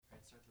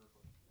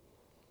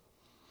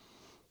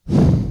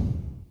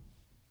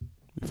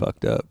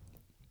fucked up.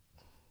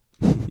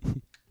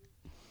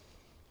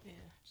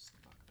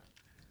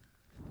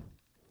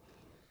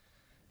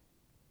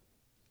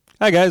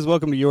 Hi, guys.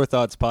 Welcome to Your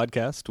Thoughts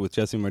Podcast with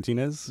Jesse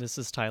Martinez. This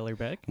is Tyler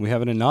Beck. We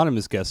have an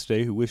anonymous guest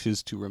today who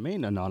wishes to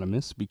remain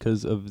anonymous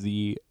because of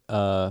the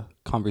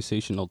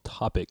conversational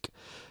topic.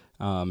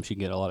 She can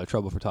get a lot of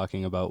trouble for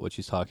talking about what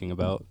she's talking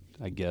about,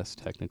 I guess,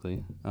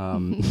 technically.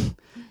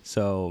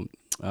 So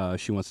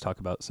she wants to talk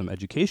about some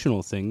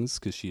educational things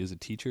because she is a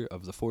teacher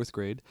of the 4th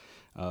grade,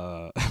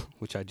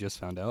 which I just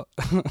found out.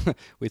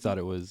 We thought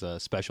it was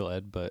special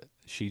ed, but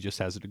she just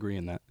has a degree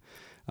in that.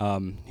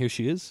 Here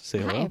she is. Say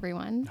hello. Hi,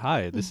 everyone.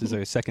 Hi, this is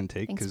our second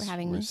take Thanks for because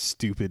having we're me.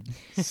 stupid.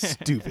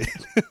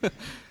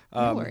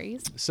 No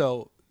worries.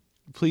 So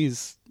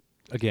please,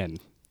 again,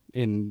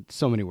 in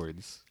so many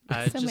words. So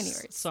many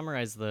Just words.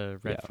 summarize the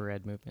Red Yeah. for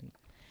Ed movement.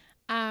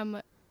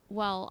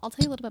 Well, I'll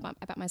tell you a little bit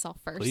about myself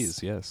first.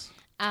 Please, yes.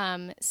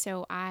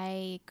 So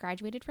I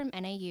graduated from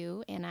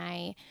NAU and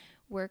I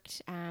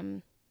worked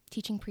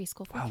teaching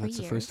preschool for 3 Wow, years. that's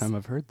the first time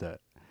I've heard that.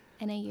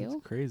 NAU?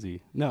 That's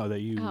crazy. No, that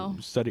you Oh.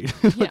 studied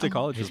Yeah. went to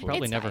college He's as well.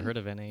 probably It's never fine. heard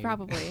of NAU.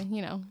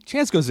 Probably,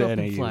 Chance goes to Open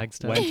NAU.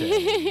 Flagstaff. Went to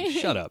NAU.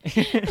 Shut up.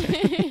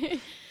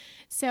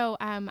 So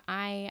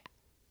I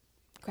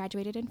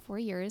graduated in 4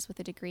 years with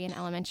a degree in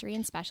elementary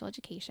and special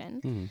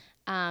education.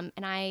 Mhm.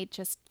 And I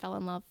just fell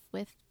in love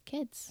with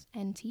kids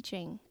and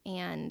teaching.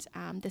 And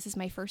this is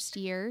my first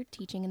year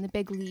teaching in the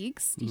big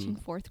leagues, teaching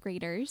 4th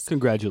graders.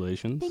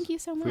 Congratulations. Thank you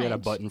so If much. we had a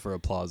button for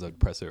applause, I'd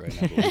press it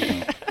right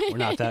now. But we're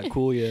not that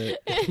cool yet.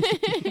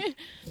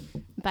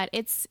 But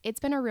it's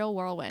been a real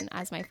whirlwind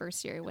as my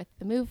first year with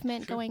the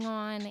movement going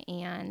on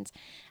and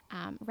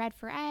Red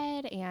for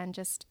Ed and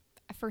just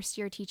a first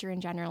year teacher in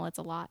general. It's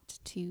a lot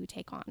to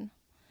take on.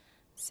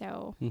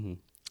 So,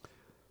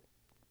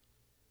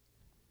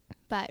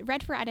 but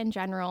Red for Ed in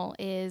general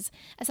is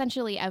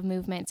essentially a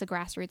movement. It's a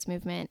grassroots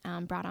movement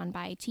brought on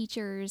by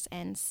teachers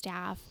and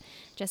staff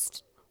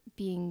just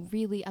being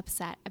really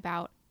upset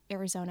about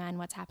Arizona and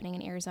what's happening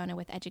in Arizona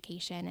with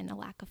education and a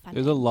lack of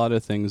funding. There's a lot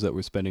of things that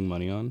we're spending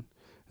money on,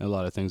 and a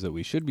lot of things that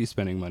we should be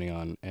spending money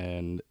on,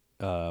 and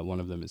one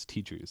of them is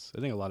teachers.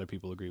 I think a lot of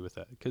people agree with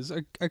that because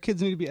our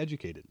kids need to be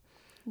educated.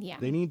 Yeah.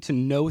 They need to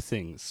know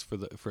things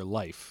for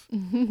life.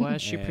 Well,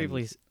 as she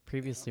And-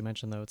 previously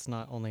mentioned, though, it's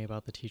not only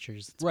about the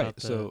teachers. It's Right. about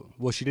the So,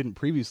 well, she didn't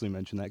previously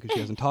mention that because she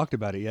hasn't talked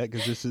about it yet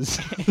because this is...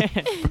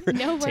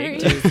 No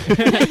Take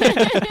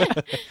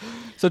worries.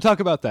 So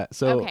talk about that.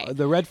 So Okay.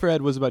 the Red for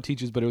Ed was about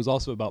teachers, but it was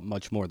also about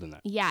much more than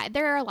that. Yeah,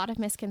 there are a lot of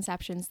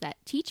misconceptions that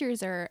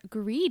teachers are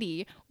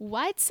greedy.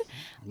 What?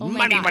 Oh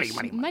my Money, gosh.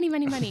 money, money, money.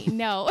 money, money.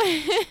 No,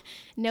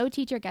 no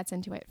teacher gets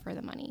into it for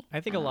the money. I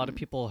think a lot of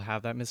people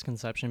have that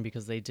misconception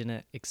because they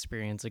didn't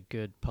experience a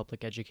good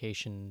public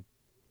education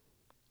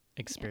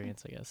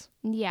experience, I guess.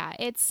 Yeah,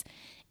 it's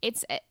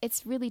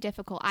really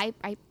difficult. I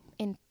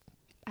in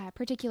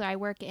particular, I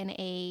work in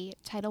a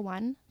Title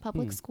I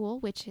public school,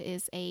 which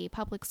is a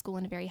public school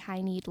in a very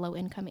high need, low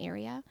income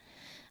area.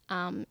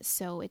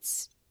 So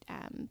it's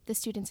the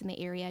students in the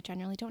area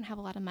generally don't have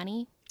a lot of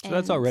money. So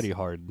that's and already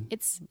hard.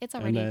 It's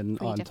already And then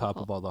pretty on difficult.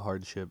 top of all the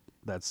hardship,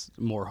 that's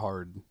more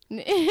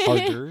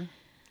harder.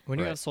 When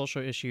you Right. have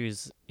social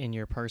issues in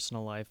your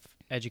personal life,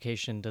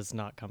 education does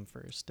not come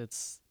first.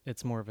 It's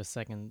more of a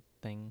second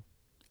thing.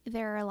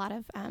 There are a lot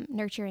of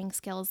nurturing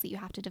skills that you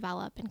have to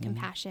develop and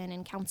compassion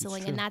and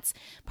counseling. true. And that's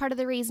part of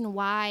the reason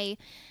why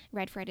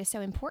Red for Ed is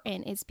so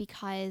important is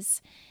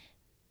because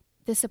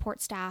the support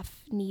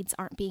staff needs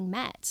aren't being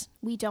met.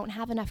 We don't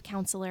have enough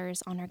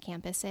counselors on our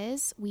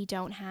campuses. We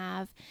don't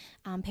have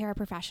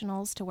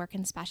paraprofessionals to work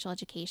in special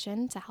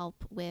education to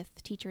help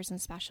with teachers in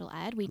special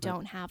ed. We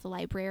don't have the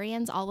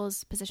librarians. All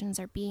those positions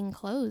are being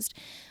closed.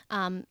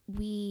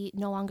 We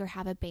no longer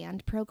have a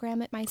band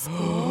program at my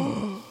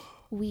school.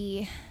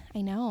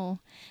 I know.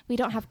 We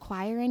don't have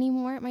choir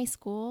anymore at my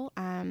school.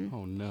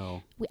 Oh,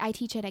 no. I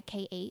teach at a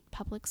K-8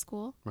 public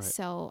school. Right.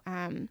 So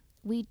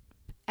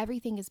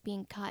everything is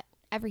being cut,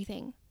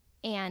 everything.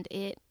 And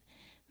it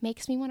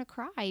makes me want to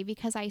cry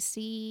because I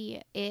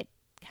see it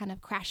kind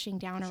of crashing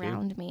down Sure.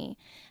 around me.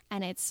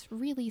 And it's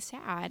really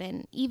sad.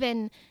 And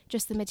even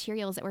just the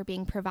materials that were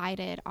being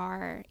provided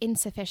are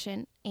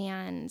insufficient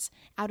and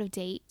out of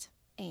date.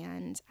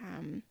 And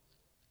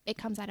it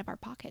comes out of our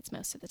pockets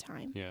most of the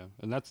time. Yeah,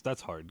 and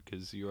that's hard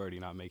because you're already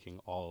not making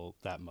all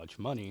that much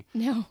money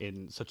No.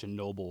 in such a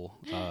noble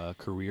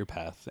career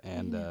path,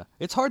 and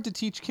it's hard to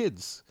teach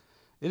kids.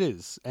 It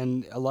is,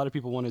 and a lot of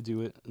people want to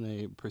do it, and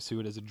they pursue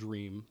it as a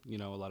dream. You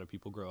know, a lot of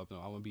people grow up and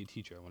I want to be a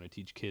teacher. I want to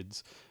teach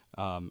kids,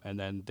 and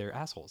then they're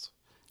assholes.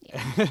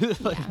 Yeah.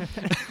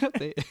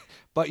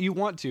 But you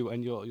want to,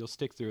 and you'll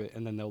stick through it,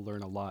 and then they'll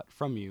learn a lot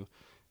from you.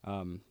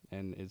 And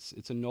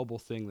it's a noble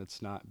thing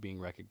that's not being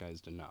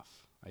recognized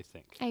enough, I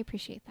think. I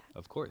appreciate that.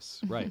 Of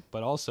course, right.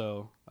 But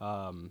also,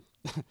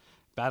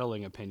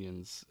 battling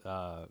opinions,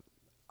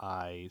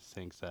 I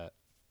think that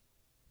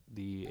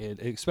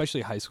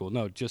especially high school,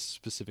 no, just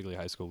specifically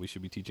high school, we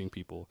should be teaching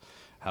people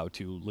how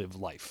to live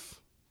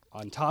life.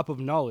 On top of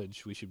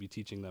knowledge, we should be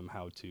teaching them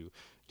how to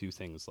do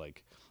things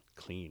like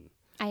clean,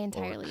 I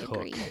entirely or cook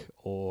agree.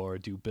 or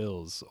do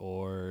bills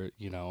or,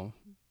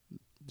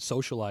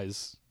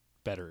 socialize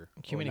better.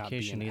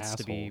 Communication or not be an needs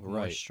to be asshole. more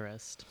Right.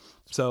 stressed.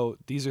 So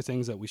these are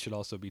things that we should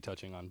also be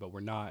touching on, but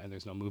we're not, and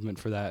there's no movement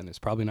for that, and there's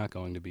probably not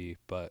going to be.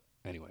 But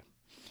anyway.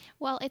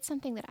 Well, it's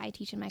something that I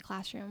teach in my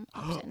classroom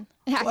often.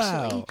 Actually,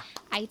 Wow.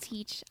 I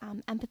teach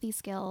empathy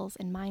skills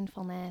and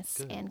mindfulness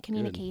Good, and good.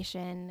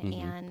 communication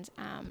Mhm.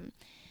 and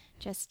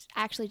just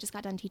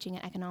got done teaching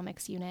an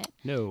economics unit.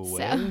 No So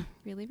way.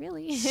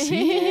 really.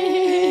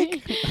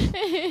 Sick.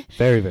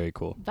 Very, very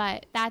cool.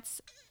 But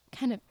that's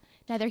kind of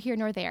neither here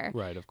nor there.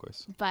 Right, of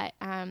course. But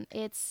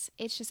it's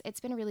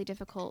been a really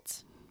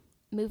difficult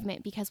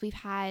movement because we've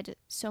had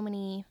so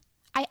many.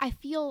 I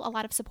feel a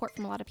lot of support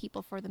from a lot of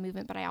people for the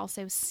movement, but I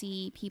also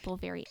see people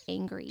very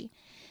angry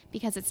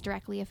because it's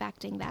directly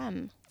affecting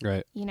them.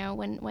 Right.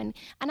 When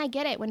and I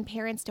get it, when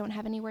parents don't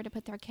have anywhere to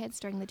put their kids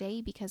during the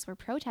day because we're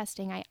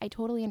protesting, I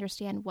totally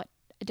understand what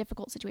a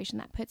difficult situation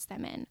that puts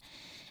them in.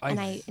 And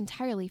I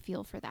entirely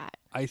feel for that.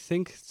 I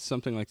think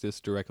something like this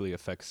directly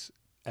affects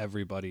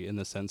everybody in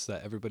the sense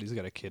that everybody's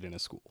got a kid in a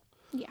school,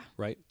 Yeah.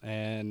 right?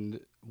 And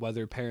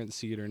whether parents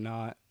see it or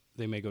not,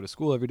 they may go to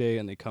school every day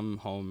and they come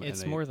home.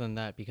 It's and more than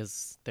that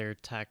because their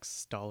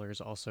tax dollars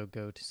also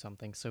go to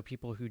something. So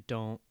people who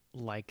don't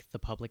like the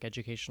public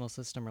educational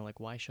system are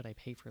like, why should I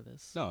pay for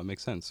this? No, it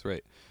makes sense,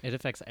 right? It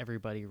affects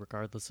everybody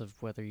regardless of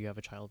whether you have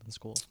a child in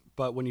school.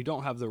 But when you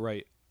don't have the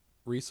right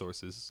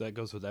resources, that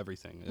goes with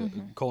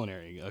everything.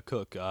 Culinary, a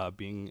cook,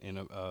 being in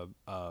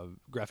a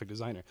graphic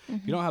designer.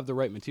 If you don't have the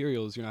right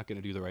materials, you're not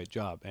going to do the right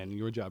job. And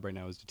your job right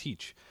now is to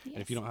teach. Yes.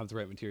 And if you don't have the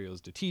right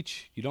materials to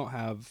teach, you don't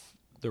have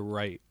the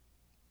right.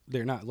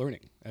 They're not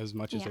learning as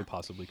much as Yeah. they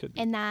possibly could be.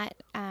 And that,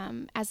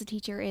 as a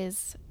teacher,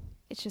 it's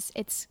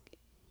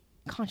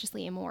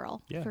consciously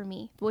immoral Yeah, for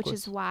me, which course.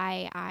 is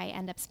why I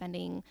end up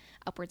spending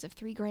upwards of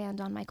 $3,000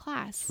 on my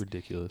class. It's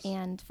ridiculous.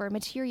 And for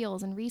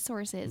materials and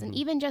resources. Mm-hmm. And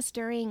even just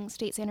during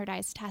state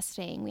standardized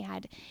testing, we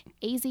had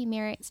AZ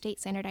Merit state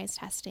standardized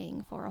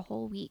testing for a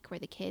whole week where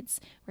the kids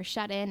were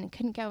shut in and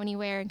couldn't go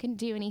anywhere and couldn't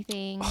do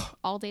anything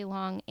all day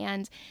long.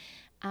 And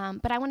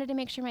but I wanted to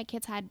make sure my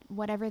kids had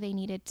whatever they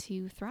needed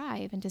to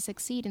thrive and to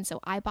succeed. And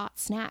so I bought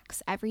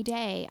snacks every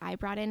day. I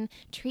brought in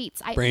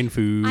treats. Brain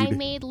food. I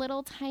made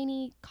little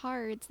tiny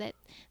cards that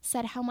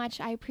said how much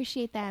I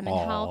appreciate them and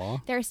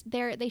how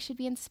they should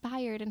be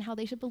inspired and how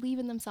they should believe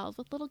in themselves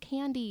with little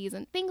candies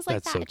and things like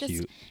That's that. so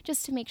cute.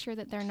 Just to make sure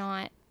that they're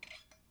not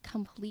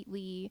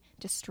completely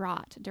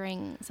distraught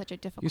during such a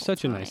difficult You're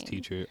such time. a nice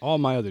teacher. All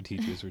my other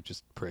teachers were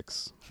just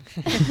pricks.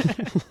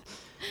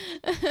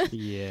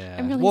 Yeah.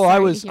 I'm really well, sorry I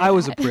to was hear I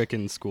was a that. prick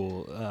in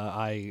school.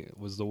 I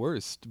was the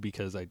worst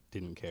because I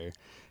didn't care.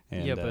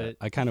 And Yeah, but-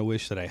 I kind of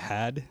wish that I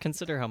had.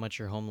 Consider how much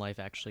your home life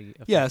actually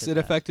affected Yes, it that.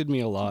 affected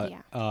me a lot.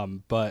 Yeah.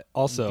 But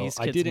also These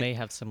I kids didn't. may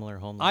have similar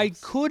home I lives.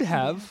 could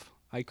have.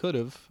 I could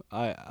have.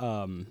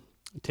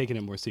 Taken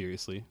it more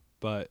seriously,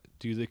 but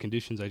due to the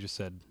conditions I just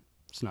said,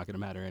 it's not going to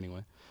matter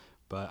anyway.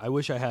 But I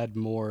wish I had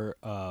more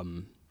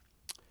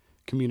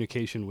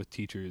communication with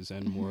teachers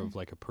and more of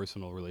like a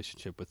personal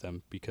relationship with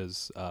them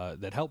because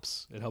that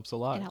helps. It helps a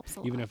lot. It helps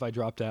a Even lot. if I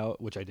dropped out,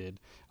 which I did,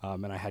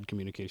 and I had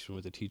communication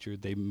with a teacher,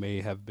 they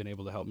may have been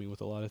able to help me with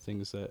a lot of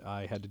things that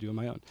I had to do on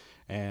my own.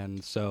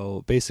 And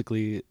so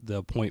basically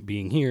the point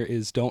being here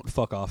is don't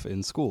fuck off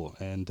in school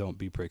and don't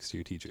be pricks to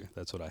your teacher.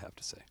 That's what I have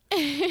to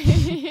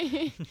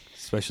say.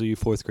 Especially you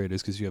fourth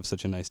graders because you have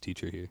such a nice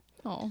teacher here.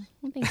 Oh,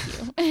 well, thank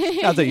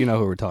you. Not that you know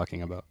who we're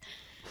talking about.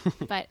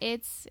 But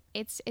it's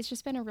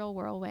just been a real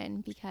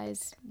whirlwind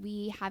because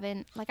we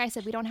haven't, like I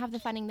said, we don't have the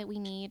funding that we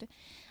need,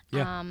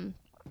 Yeah.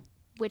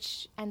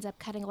 which ends up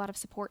cutting a lot of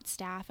support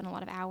staff and a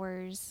lot of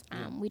hours.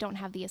 We don't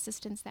have the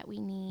assistance that we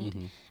need.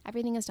 Mm-hmm.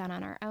 Everything is done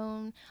on our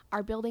own.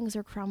 Our buildings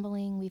are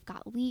crumbling. We've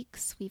got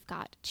leaks. We've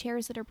got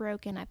chairs that are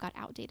broken. I've got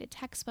outdated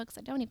textbooks.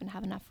 I don't even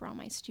have enough for all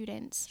my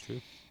students.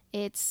 True.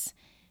 It's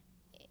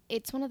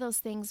one of those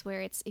things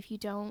where it's if you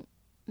don't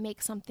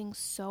make something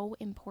so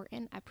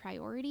important a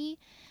priority,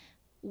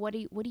 what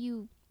do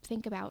you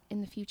think about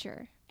in the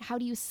future? How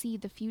do you see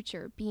the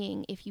future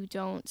being if you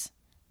don't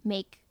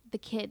make the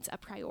kids a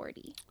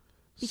priority?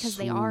 Because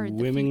they are the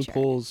Swimming future.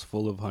 pools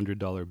full of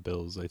 $100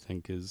 bills, I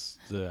think, is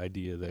the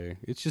idea there.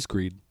 It's just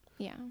greed.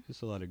 Yeah.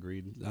 Just a lot of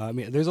greed. I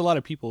mean, there's a lot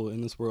of people in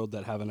this world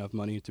that have enough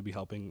money to be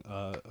helping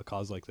a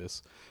cause like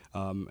this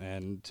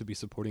and to be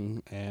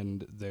supporting,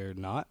 and they're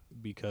not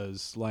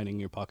because lining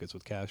your pockets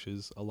with cash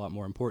is a lot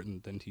more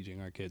important than teaching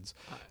our kids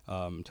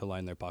to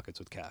line their pockets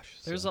with cash.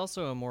 There's So-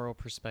 also a moral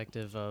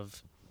perspective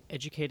of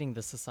educating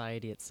the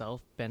society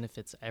itself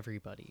benefits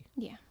everybody.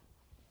 Yeah.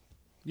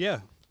 Yeah.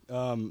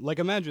 Like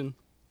imagine,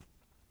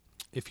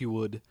 if you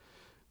would,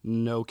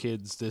 no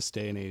kids this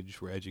day and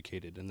age were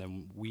educated, and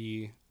then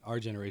our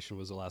generation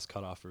was the last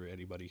cutoff for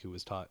anybody who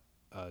was taught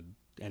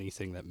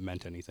anything that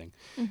meant anything.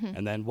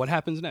 And then what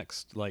happens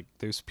next? Like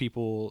there's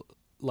people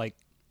like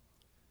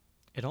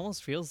It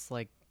almost feels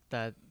like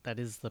that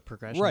is the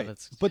progression Right, that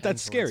it's but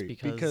that's heading towards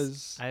scary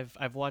because-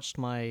 I've watched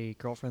my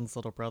girlfriend's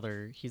little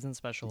brother. He's in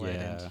special ed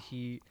Yeah.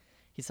 and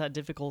he's had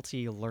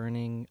difficulty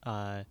learning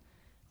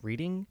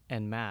reading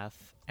and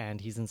math, and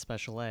he's in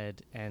special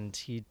ed, and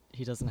he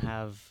doesn't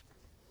have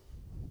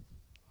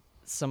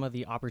some of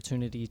the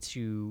opportunity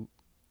to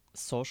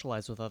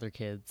socialize with other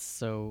kids.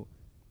 So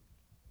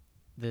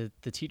the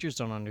teachers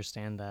don't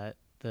understand that.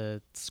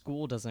 The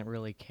school doesn't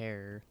really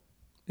care.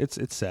 It's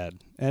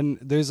sad, and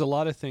there's a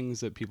lot of things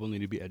that people need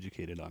to be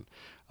educated on.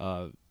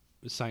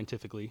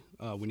 Scientifically,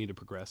 we need to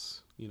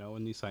progress,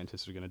 and these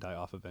scientists are going to die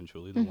off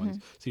eventually. The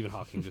ones Stephen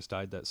Hawking just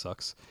died, that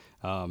sucks.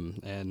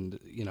 And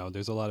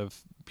there's a lot of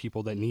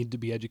people that need to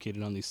be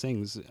educated on these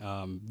things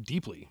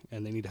deeply,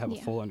 and they need to have a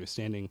full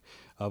understanding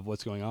of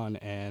what's going on,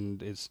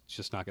 and it's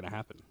just not going to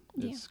happen.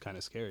 It's kind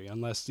of scary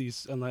unless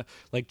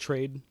like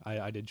trade.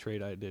 I did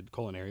trade. I did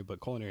culinary, but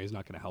culinary is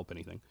not going to help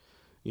anything.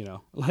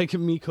 Like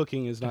me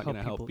cooking is not going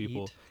to help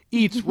people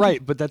eat.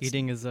 Right, but that's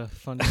eating is a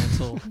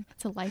fundamental.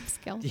 It's a life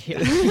skill. Yeah.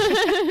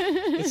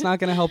 It's not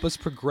going to help us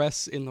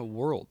progress in the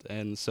world,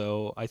 and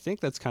so I think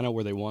that's kind of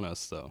where they want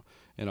us, though.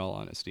 In all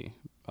honesty,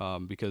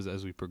 because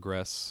as we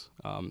progress,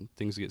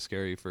 things get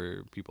scary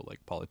for people like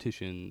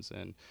politicians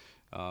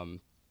and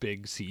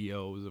big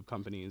CEOs of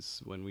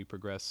companies. When we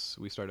progress,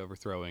 we start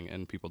overthrowing,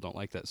 and people don't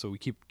like that. So we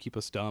keep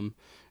us dumb,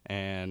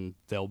 and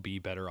they'll be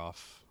better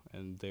off.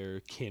 And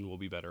their kin will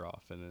be better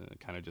off, and it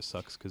kind of just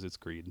sucks because it's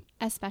greed.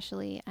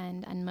 Especially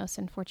and most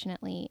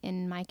unfortunately,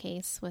 in my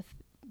case, with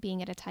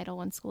being at a Title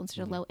I school in such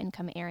a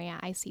low-income area,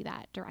 I see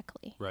that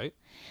directly. Right?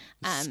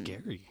 It's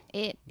scary.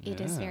 It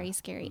is very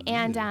scary.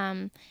 Really.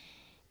 And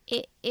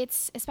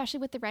it's especially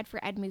with the Red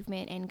for Ed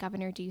movement and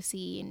Governor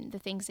Ducey and the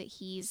things that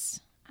he's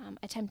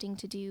attempting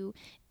to do.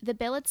 The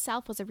bill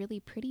itself was a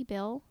really pretty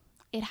bill.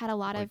 It had a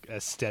lot of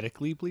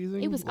aesthetically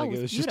pleasing. It was it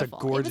was just a beautiful.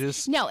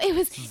 gorgeous it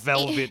was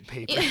velvet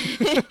paper.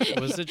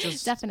 Was it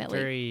just definitely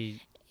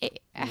very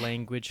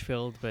language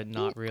filled, but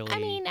not really? I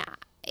mean,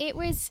 it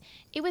was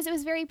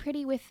very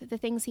pretty with the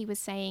things he was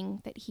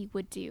saying that he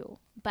would do,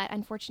 but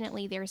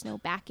unfortunately, there's no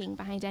backing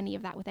behind any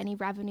of that with any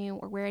revenue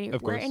or where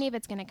any of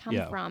it's going to come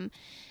from,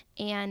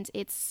 and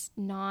it's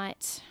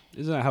not.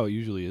 Isn't that how it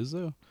usually is,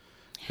 though?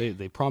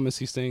 They promise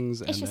these things,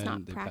 and just then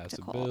not they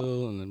practical. pass a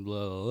bill, and then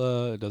blah, blah,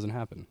 blah. It doesn't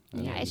happen.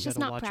 Yeah, it's You just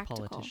gotta not watch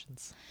practical.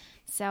 Politicians.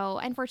 So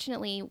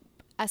unfortunately,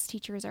 us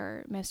teachers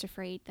are most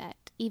afraid that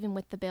even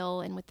with the bill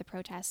and with the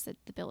protests, that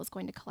the bill is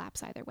going to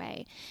collapse either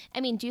way.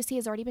 I mean, Ducey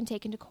has already been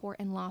taken to court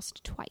and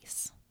lost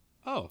twice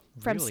Oh,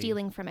 from Really?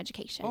 stealing from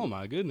education. oh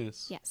my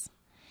goodness. Yes.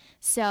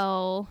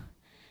 So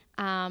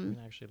I'm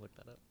gonna actually look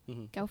that up.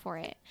 go for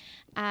it.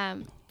 But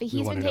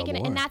he's wanna been know taken,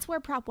 more. and that's where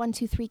Prop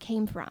 123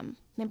 came from.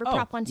 Remember Oh,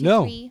 Prop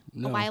 123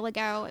 no. a while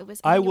ago? It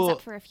was, I think it was will-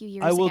 up for a few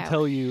years I will ago.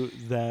 tell you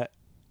that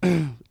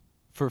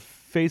for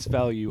face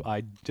value,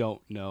 I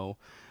don't know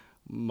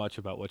much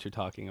about what you're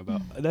talking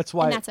about. That's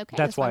why. And that's okay.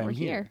 That's why I'm we're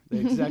here.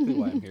 Exactly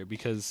why I'm here,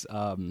 because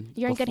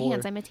You're in good before-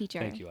 hands. I'm a teacher.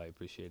 Thank you. I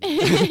appreciate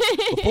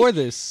it. Before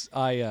this,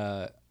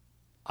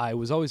 I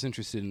was always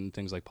interested in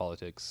things like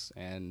politics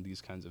and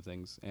these kinds of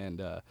things,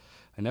 and I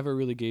never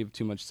really gave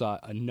too much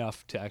thought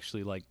enough to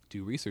actually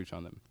do research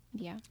on them.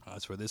 Yeah.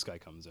 That's where this guy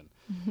comes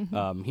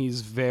in.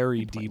 He's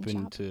very deep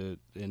Important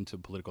into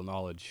political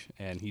knowledge,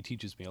 and he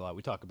teaches me a lot.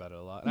 We talk about it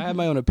a lot. I have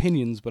my own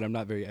opinions, but I'm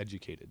not very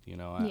educated.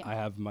 I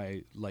have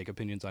my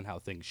opinions on how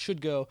things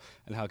should go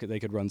and how they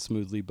could run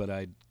smoothly, but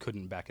I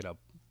couldn't back it up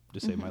to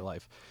save my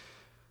life.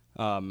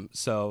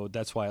 So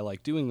that's why I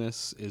like doing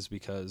this, is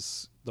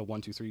because the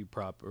 123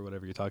 prop or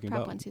whatever you're talking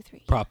Prop about.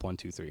 123. Prop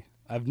 123.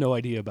 I have no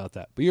idea about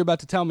that, but you're about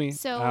to tell me.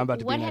 So and I'm about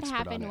to what be an had expert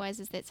happened on it. was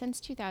that since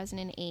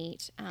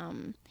 2008,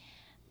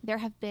 there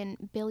have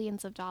been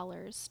billions of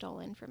dollars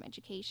stolen from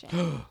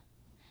education.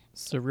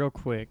 So real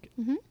quick,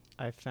 Mhm.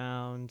 I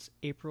found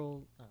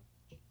April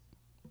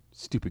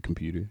Stupid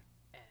computer.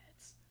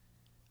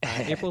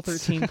 April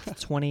 13th,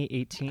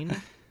 2018.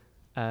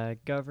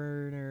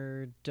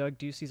 Governor Doug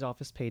Ducey's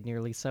office paid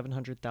nearly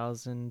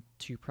 $700,000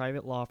 to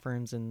private law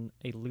firms in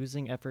a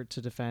losing effort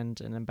to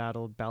defend an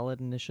embattled ballot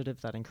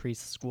initiative that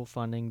increased school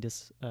funding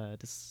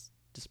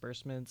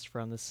disbursements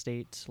from the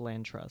state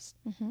land trust.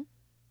 Mhm.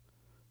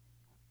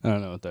 I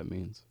don't know what that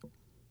means.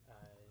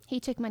 He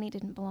took money that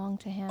didn't belong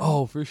to him.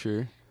 Oh, for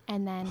sure.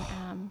 And then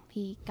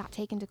he got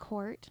taken to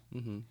court.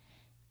 Mm-hmm.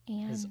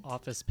 His And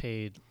office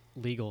paid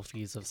legal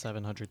fees of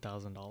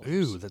 $700,000.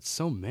 Ooh, that's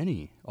so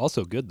many.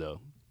 Also good though.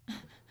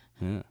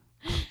 Yeah.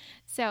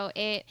 so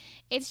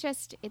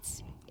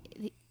it's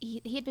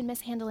he had been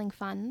mishandling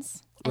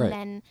funds, and Right.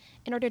 then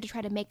in order to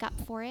try to make up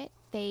for it,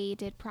 they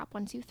did Prop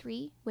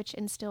 123, which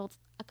instilled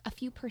a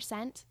few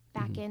percent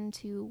back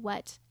into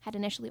what had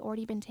initially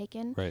already been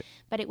taken. Right.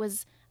 But it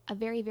was a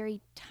very,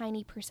 very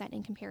tiny percent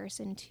in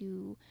comparison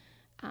to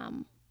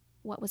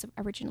what was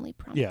originally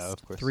promised. Yeah,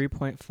 of course.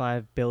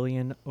 $3.5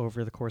 billion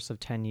over the course of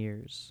 10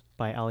 years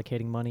by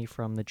allocating money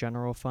from the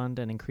general fund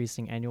and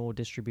increasing annual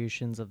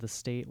distributions of the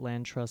state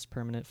land trust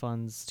permanent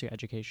funds to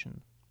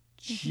education.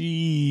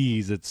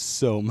 Jeez, it's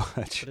so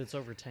much. But it's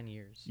over 10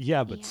 years.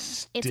 Yeah, but Yeah.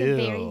 still. It's a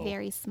very,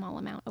 very small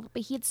amount.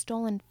 But he had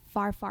stolen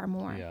far, far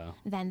more Yeah.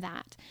 than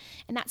that.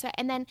 And that's why,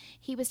 and then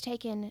he was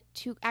taken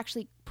to,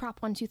 actually,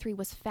 Prop 123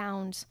 was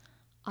found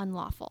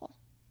unlawful.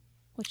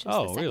 which was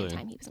Oh, the second really?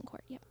 time he was in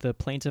court. Yep. The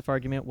plaintiff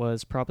argument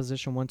was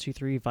Proposition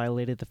 123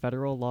 violated the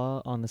federal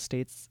law on the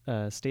state's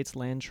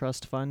land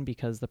trust fund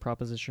because the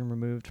proposition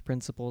removed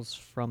principle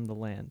from the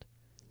land.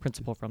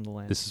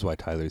 This is why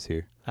Tyler's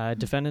here.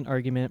 Defendant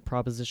argument,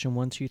 Proposition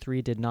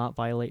 123 did not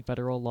violate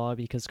federal law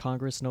because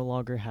Congress no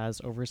longer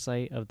has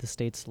oversight of the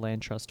state's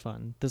land trust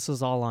fund. This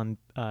is all on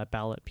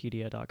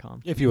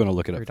ballotpedia.com. If you want to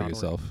look it Or up for .org.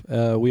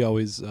 yourself. We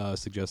always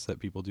suggest that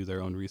people do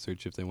their own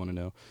research if they want to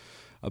know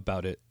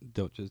about it.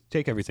 Don't just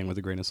take everything with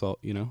a grain of salt,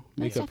 you know?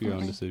 Make Most up your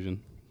own definitely.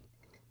 decision.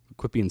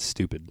 Quit being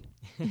stupid.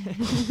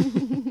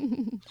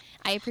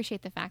 I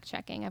appreciate the fact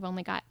checking. I've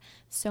only got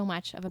so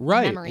much of a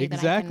Right, memory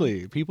exactly. that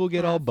I can. People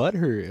get all have.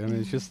 butthurt, and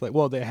it's just like,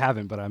 well, they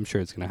haven't, but I'm sure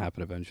it's going to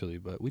happen eventually.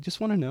 But we just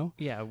want to know.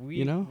 Yeah, we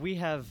You know? we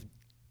have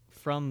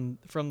from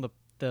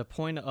the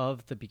point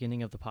of the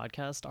beginning of the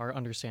podcast, our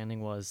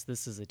understanding was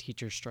this is a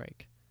teacher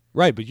strike.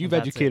 Right, but you've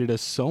That's educated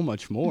us so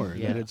much more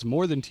Yeah. that it's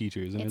more than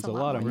teachers, and It's it's a a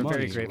lot lot of more We're than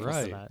money. very grateful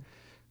right. for that.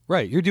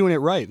 Right, you're doing it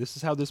right. This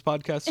is how this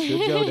podcast should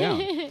go down.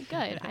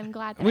 Good. I'm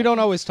glad that We I don't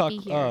could always talk be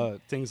here.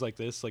 things like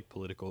this, like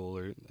political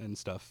and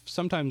stuff.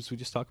 Sometimes we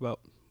just talk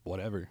about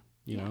whatever,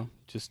 you Yeah. know,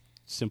 just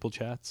simple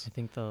chats. I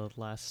think the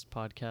last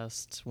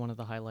podcast, one of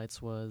the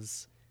highlights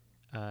was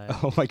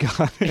Oh my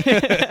god.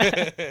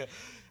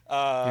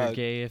 you're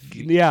gay if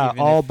Yeah, even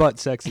all if- butt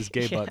sex is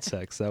gay Yeah. butt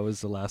sex. That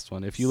was the last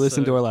one. If you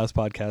listen to So, our last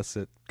podcast,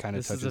 it kind of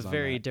This touches is a on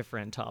very that.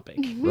 different topic.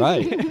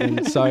 Right.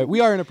 And sorry,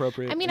 we are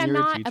inappropriate. I mean, and I'm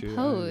you're a not teacher, I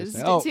opposed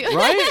understand. Oh, to-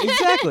 right?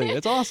 Exactly.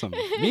 It's awesome.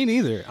 Me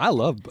neither. I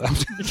love.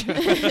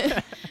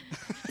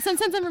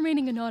 Since I'm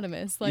remaining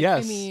anonymous, like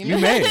yes, I mean, you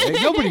may.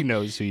 Nobody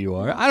knows who you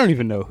are. I don't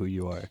even know who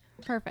you are.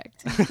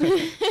 perfect.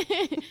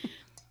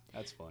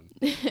 That's fun.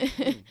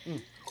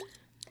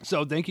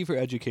 So thank you for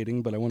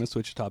educating, but I want to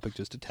switch topic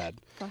just a tad.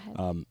 Go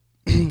ahead.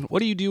 What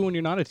do you do when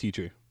you're not a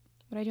teacher?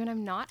 What do I do when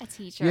I'm not a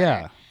teacher?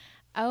 Yeah.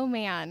 Oh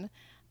man.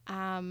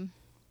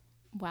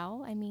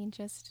 Well, I mean,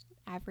 just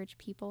average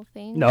people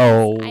things.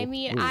 No. I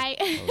mean,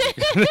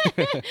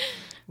 Ooh.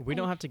 We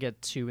don't have to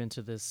get too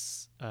into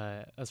this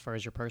as far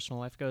as your personal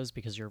life goes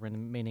because you're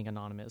remaining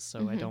anonymous.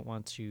 So I don't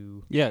want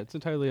to. Yeah, it's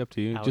entirely up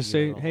to you. Out Just you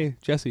say, at all. hey,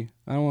 Jesse,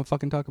 I don't want to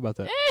fucking talk about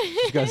that.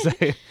 Just gotta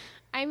say.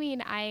 I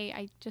mean,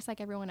 I just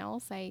like everyone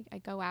else. I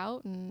go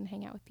out and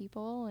hang out with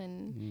people,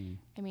 and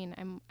I mean,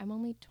 I'm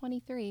only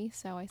 23,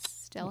 so I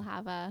still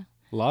have a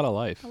lot of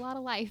life. lot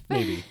of life.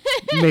 Maybe.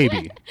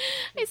 Maybe.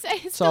 I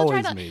still try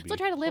always to maybe. still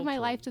try to live my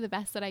Hopefully. life to the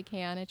best that I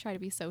can. I try to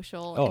be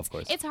social. Oh, it's, of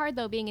course. It's hard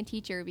though being a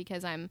teacher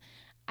because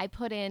I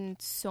put in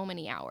so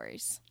many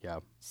hours. Yeah.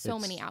 So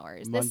It's many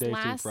hours. Monday this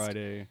last through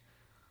Friday.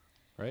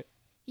 Right?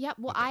 Yeah,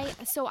 well I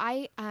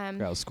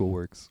How school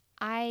works.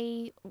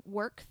 I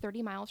work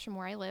 30 miles from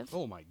where I live.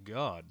 Oh my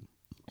god.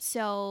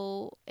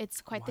 So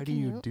it's quite Why the do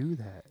you commute. do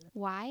that?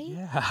 Why?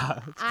 Yeah.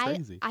 It's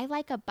crazy. I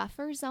like a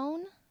buffer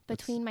zone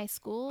between my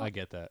school I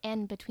get that.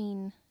 and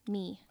between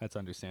me. That's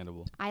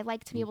understandable. I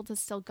like to be able to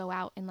still go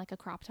out in like a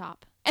crop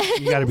top.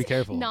 You got to be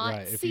careful. Not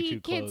right, if you're see too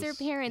kids or close.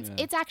 parents.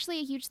 Yeah. It's actually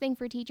a huge thing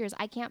for teachers.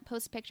 I can't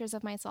post pictures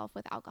of myself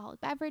with alcoholic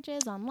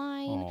beverages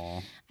online.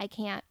 Aw. I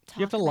can't talk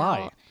You have to about,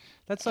 lie.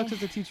 That sucks as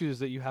the teachers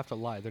that you have to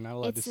lie. They're not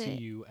allowed to It's see a-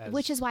 you as.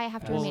 which is why I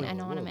have to as remain a-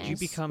 anonymous. You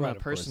become Right, a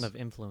of person course. of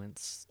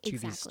influence to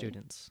these Exactly.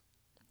 students.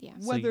 Yeah.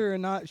 So Whether or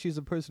not she's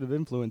a person of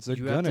influence, they're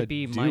you gonna have to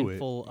be do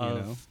mindful it, you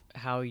of know?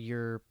 how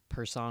your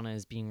persona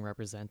is being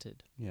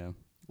represented. Yeah.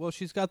 Well,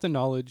 she's got the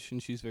knowledge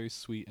and she's very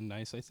sweet and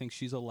nice. I think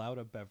she's allowed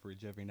a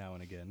beverage every now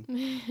and again.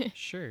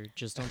 Sure,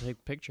 just don't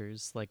take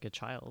pictures like a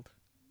child.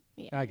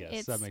 Yeah. I guess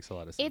It's- that makes a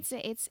lot of sense.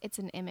 It's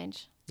an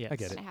image Yes. I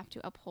get that it. I have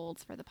to uphold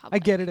for the I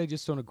public. get it. I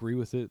just don't agree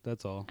with it.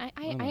 That's all. I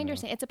don't know.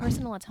 understand. It's a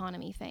personal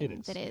autonomy thing. It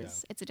is, That yeah.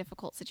 is. It's a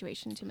difficult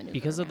situation to maneuver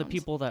Because of the around.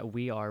 people that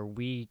we are,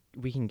 we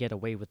can get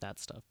away with that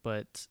stuff.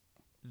 But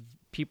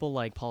people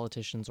like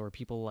politicians or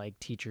people like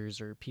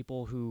teachers or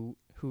people who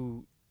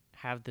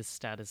have this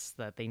status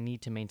that they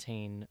need to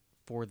maintain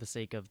for the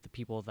sake of the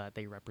people that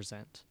they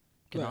represent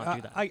cannot Right,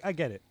 do that. I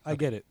get it. I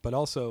get it. But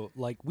also,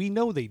 like, we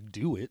know they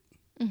do it.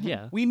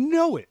 Yeah. We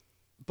know it.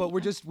 But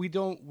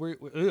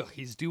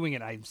he's doing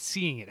it. I'm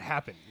seeing it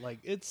happen. Like,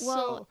 it's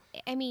Well,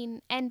 so. I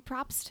mean, and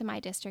props to my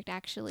district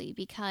actually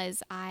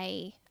because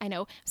I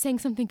know I'm saying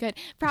something good.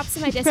 Props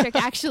to my district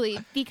actually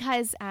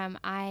because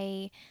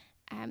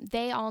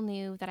they all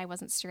knew that I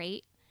wasn't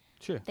straight.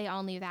 Sure. They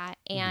all knew that,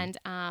 and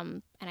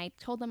I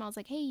told them I was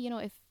like, hey, you know,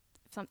 if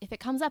it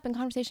comes up in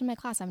conversation in my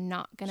class, I'm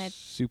not gonna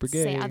Super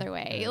gay. say other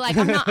way. Yeah. Like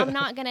I'm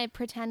not gonna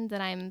pretend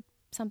that I'm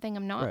something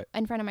I'm not Right.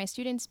 in front of my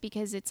students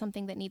because it's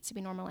something that needs to be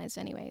normalized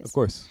anyways. Of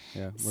course.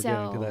 Yeah. We're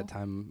getting to So- that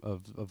time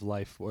of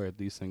life where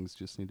these things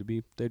just need to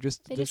be. That's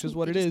just need-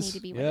 what it they is. just need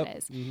to be what Yep. it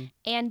is. Mhm.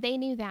 And they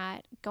knew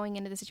that going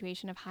into the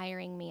situation of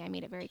hiring me, I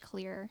made it very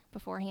clear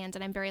beforehand.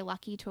 And I'm very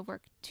lucky to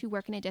work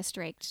in a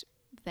district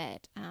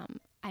that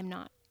I'm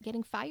not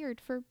getting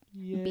fired for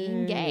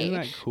being Yay, gay. Isn't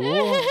that cool?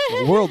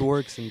 The world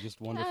works in just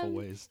wonderful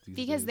ways. These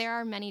Because days. there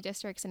are many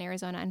districts in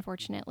Arizona,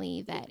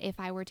 unfortunately, that if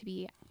I were to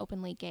be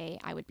openly gay,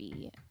 I would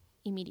be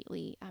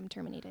immediately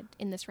terminated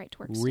in this right to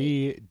work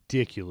state.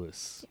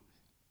 Ridiculous.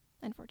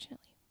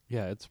 Unfortunately.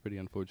 Yeah, it's pretty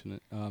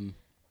unfortunate.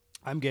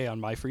 I'm gay on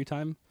my free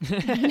time.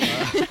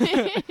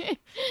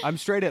 I'm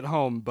straight at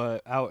home,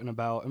 but out and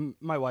about. And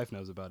my wife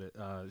knows about it.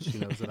 She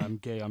knows that I'm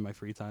gay on my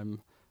free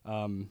time.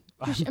 I'm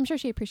sure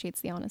she appreciates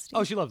the honesty.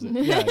 Oh, she loves it.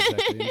 Yeah,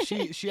 exactly.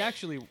 And she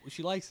actually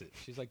likes it.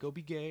 She's like, "Go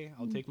be gay.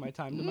 I'll take my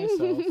time to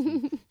myself."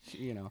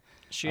 And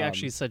She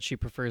actually said she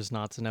prefers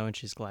not to know, and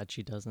she's glad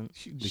she doesn't.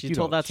 She you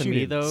told don't- that to she me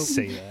didn't though,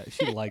 Say that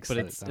she likes but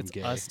that it's I'm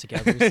gay. us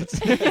together.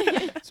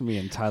 It's me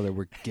and Tyler.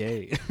 We're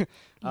gay.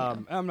 Yeah.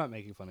 I'm not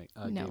making fun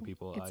of No, gay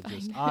people. it's I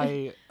just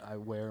fine. I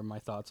wear my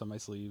thoughts on my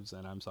sleeves,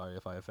 and I'm sorry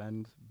if I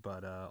offend.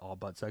 But all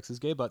butt sex is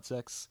gay butt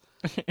sex.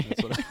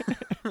 That's what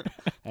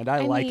and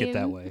I like it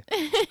that mean- way.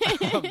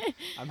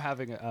 I'm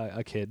having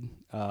a kid,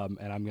 and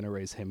I'm gonna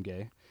raise him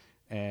gay,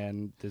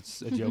 and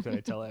it's a joke that I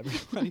tell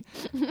everybody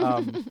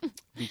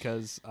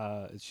because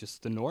it's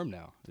just the norm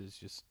now. It's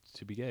just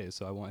to be gay,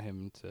 so I want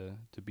him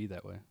to be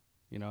that way.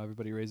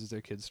 Everybody raises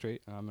their kids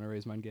straight. I'm gonna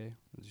raise mine gay.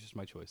 It's just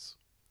my choice.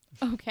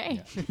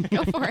 Okay,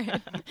 go for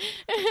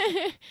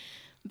it.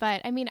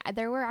 But I mean,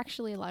 there were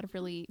actually a lot of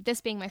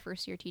this being my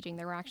first year teaching,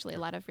 there were actually a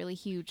lot of really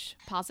huge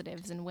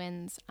positives and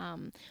wins.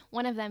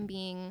 One of them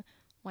being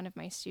one of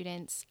my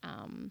students.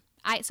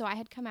 I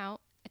had come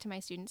out to my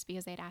students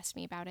because they had asked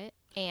me about it,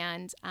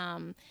 and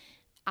I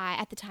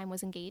at the time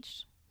was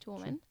engaged to a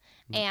woman,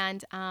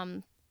 and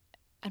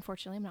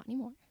unfortunately, I'm not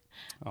anymore.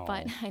 Oh,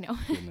 But I know.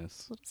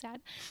 goodness. A little sad,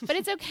 but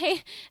it's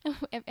okay.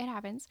 It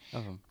happens.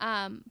 Oh.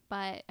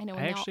 But I know.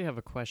 I actually have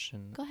a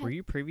question. Go ahead. Were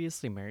you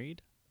previously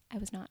married? I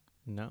was not.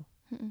 No.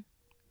 What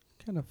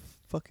kind of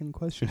fucking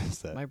question is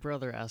that? My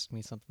brother asked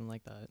me something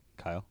like that.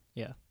 Kyle?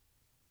 Yeah.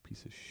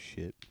 Piece of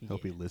shit.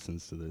 Hope he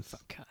listens to this.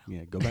 Kyle.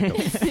 Yeah, go back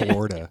to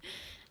Florida.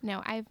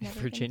 No, I've never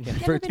Virginia.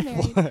 Never been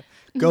married.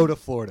 Go to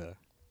Florida.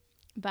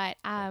 But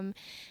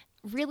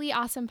really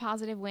awesome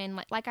positive win.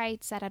 Like I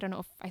said, I don't know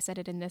if I said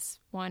it in this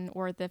one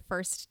or the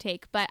first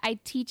take, but I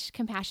teach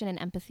compassion and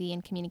empathy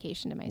and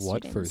communication to my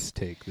What students. first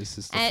take? This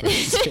is the And-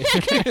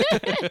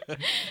 first take.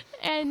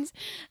 And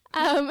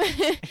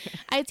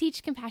I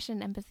teach compassion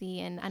and empathy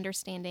and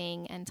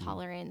understanding and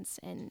tolerance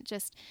and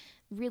just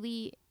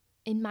really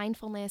in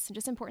mindfulness and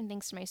just important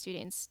things to my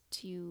students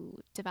to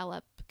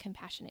develop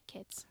compassionate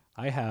kids.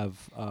 I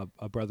have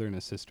a brother and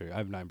a sister. I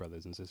have 9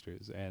 brothers and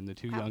sisters, and the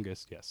 2 Wow.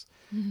 youngest, yes,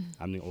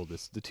 I'm the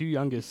oldest. The 2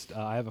 youngest,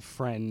 I have a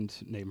friend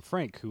named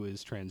Frank who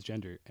is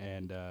transgender,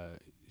 and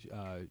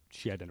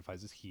she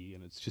identifies as he,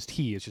 and it's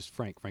just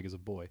Frank. Frank is a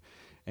boy,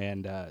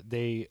 and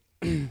they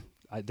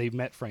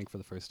met Frank for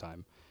the first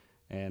time,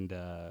 and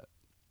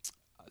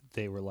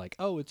they were like,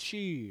 "Oh, it's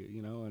she,"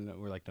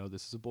 and we're like, "No,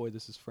 this is a boy.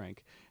 This is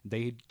Frank."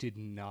 They did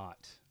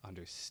not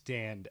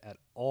understand at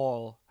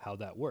all how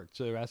that worked.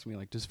 So they were asking me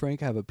like, "Does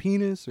Frank have a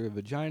penis or a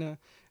vagina?"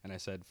 And I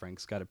said,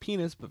 "Frank's got a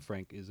penis, but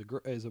Frank is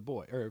a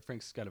boy, or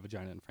Frank's got a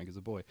vagina and Frank is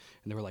a boy."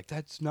 And they were like,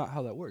 "That's not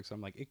how that works."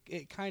 I'm like,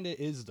 "It kind of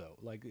is though.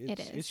 Like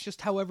it's is.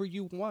 just however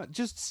you want.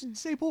 Just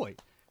say boy.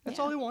 That's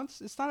Yeah. all he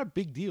wants. It's not a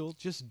big deal.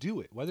 Just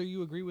do it, whether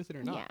you agree with it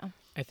or not." Yeah.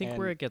 I think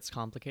where And- it gets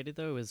complicated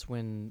though is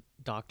when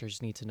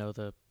doctors need to know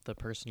the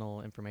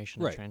personal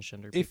information Right. of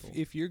transgender If people.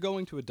 if you're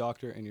going to a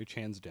doctor and you're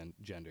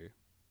transgender,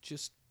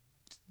 just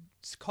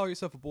call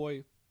yourself a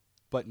boy,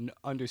 but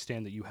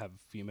understand that you have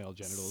female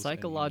genitals. and you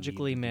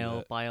Psychologically need to do male,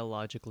 that.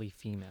 biologically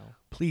female.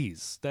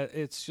 Please, that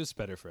it's just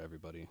better for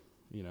everybody.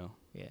 Yeah.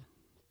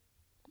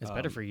 It's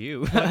better for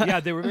you. But yeah,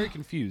 they were very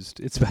confused.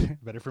 It's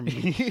better for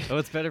me. Oh,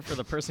 it's better for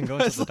the person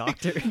going to the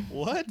doctor.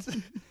 What?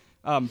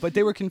 But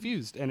they were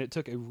confused, and it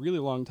took a really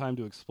long time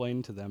to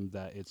explain to them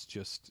that it's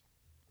just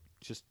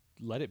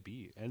let it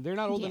be. And they're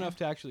not old Yeah. enough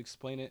to actually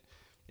explain it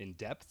in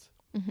depth.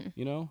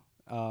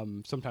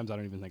 Sometimes I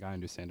don't even think I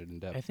understand it in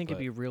depth. I think it'd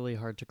but- be really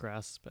hard to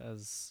grasp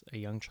as a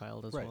young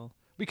child as Right. well.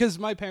 because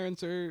my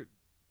parents are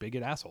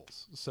bigot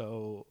assholes.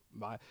 So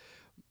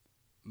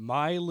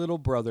my little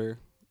brother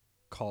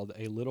called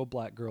a little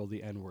black girl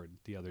the N-word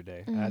the other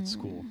day at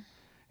school,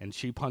 and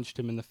she punched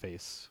him in the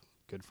face.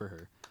 Good for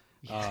her.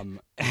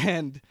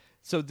 And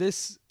so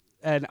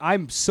and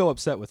I'm so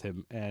upset with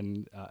him,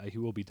 and he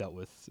will be dealt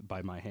with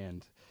by my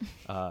hand.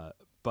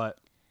 But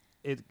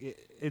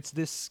it's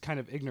this kind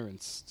of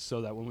ignorance,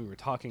 so that when we were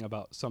talking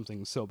about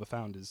something so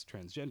profound as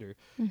transgender,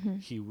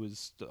 he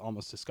was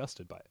almost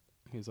disgusted by it.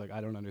 He's like,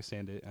 "I don't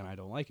understand it, and I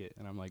don't like it."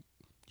 And I'm like,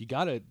 "You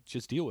gotta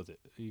just deal with it.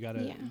 You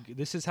gotta. Yeah.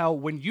 This is how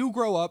when you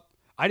grow up.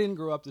 I didn't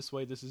grow up this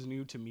way. This is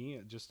new to me,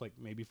 just like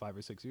maybe 5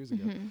 or 6 years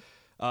ago.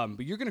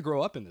 But you're gonna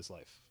grow up in this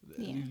life.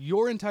 Yeah.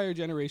 Your entire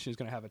generation is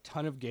gonna have a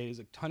ton of gays,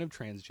 a ton of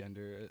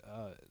transgender.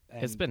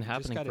 And It's been you just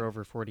happening gotta- for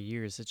over 40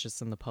 years. It's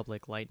just in the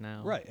public light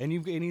now. right, and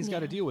he's got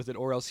to Yeah. deal with it,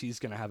 or else he's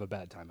gonna have a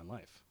bad time in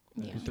life.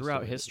 Yeah. It's just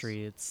Throughout what it is.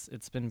 history,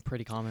 it's been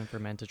pretty common for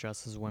men to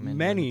dress as women.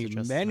 many, women to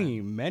dress as many,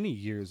 men. many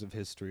years of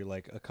history,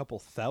 like a couple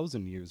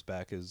thousand years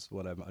back, is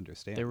what I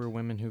understand. There were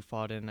women who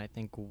fought in, I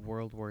think,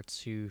 World War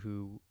II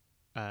who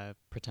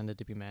pretended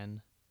to be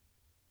men.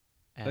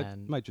 that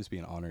And might just be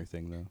an honor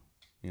thing, though.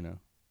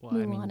 well,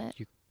 Move on it.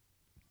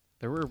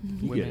 there were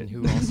get women it.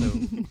 who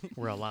also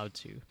were allowed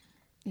to,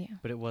 Yeah.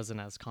 but it wasn't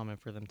as common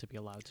for them to be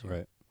allowed to.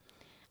 Right.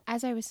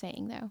 As I was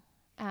saying, though,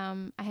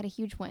 I had a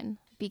huge win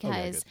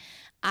because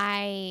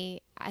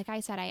like I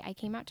said, I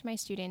came out to my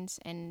students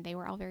and they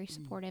were all very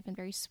supportive and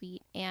very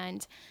sweet.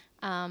 And,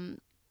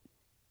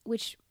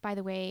 which by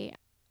the way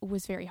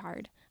was very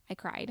hard. I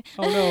cried.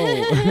 Oh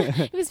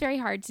no. It was very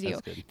hard to do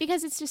That's good.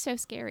 because it's just so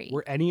scary.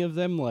 Were any of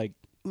them like,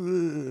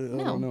 No.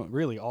 I don't know.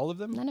 Really? All of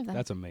them? None of them.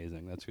 That's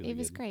amazing. That's really It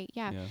was good. great.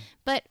 Yeah.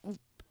 But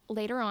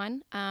later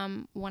on,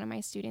 one of my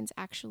students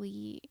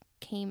actually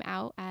came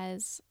out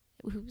as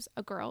who's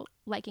a girl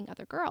liking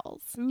other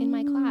girls in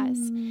my class.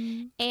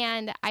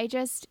 And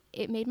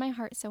it made my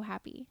heart so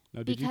happy.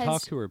 Now, did you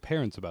talk to her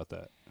parents about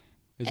that?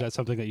 Is that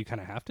something that you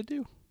kind of have to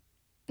do?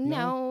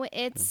 No,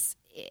 it's...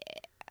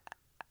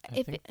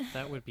 I think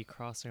that would be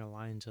crossing a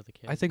line to the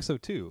kid. I think so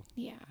too.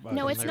 Yeah. But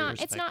No, from it's their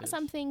not. It's not perspective.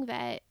 something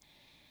that,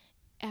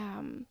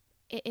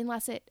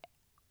 unless it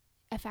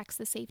affects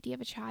the safety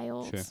of a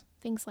child, Sure.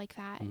 things like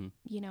that,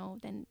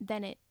 Mhm.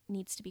 then it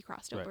needs to be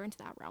crossed over Right. into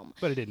that realm.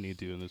 But it didn't need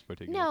to in this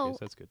particular No, case.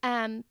 That's good.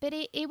 But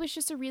it was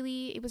just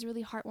it was a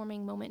really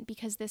heartwarming moment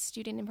because this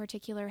student in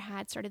particular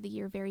had started the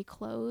year very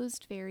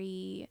closed,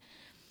 very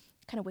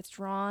kind of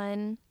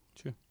withdrawn.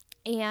 Sure.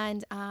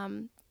 And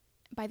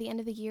by the end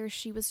of the year,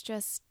 she was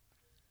just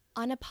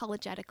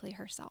unapologetically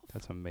herself.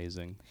 That's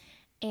amazing.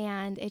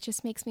 And it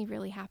just makes me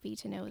really happy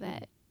to know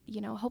that,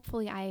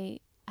 hopefully I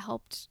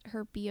helped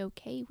her be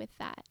okay with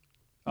that.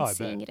 Oh, And I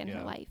seeing bet, it in yeah.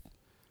 her life.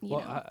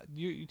 Well,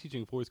 you're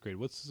teaching fourth grade.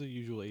 What's the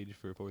usual age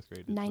for fourth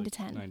grade? It's 9 to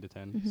 10. 9 to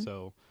 10. Mhm.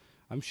 So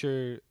I'm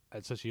sure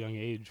at such a young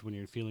age, when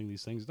you're feeling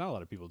these things, not a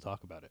lot of people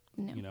talk about it.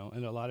 No.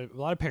 And a lot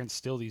of parents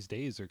still these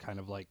days are kind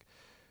of like,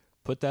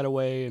 put that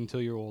away until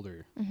you're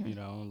older.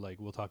 Mhm. Like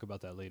we'll talk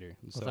about that later.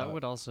 And Well, so that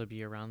would also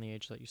be around the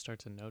age that you start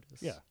to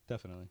notice. yeah,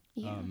 definitely.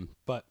 Yeah.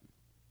 But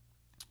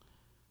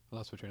I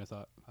lost my train of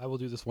thought. I will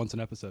do this once an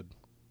episode.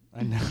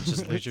 I know.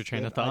 Just lose your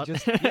train of thought?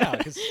 Yeah,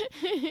 because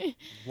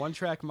one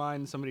track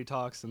mind, somebody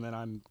talks, and then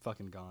I'm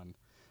fucking gone.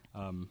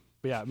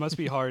 But yeah, it must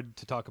be hard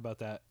to talk about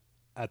that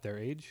at their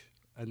age,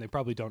 and they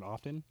probably don't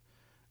often.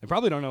 They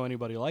probably don't know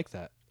anybody like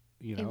that.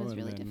 It It was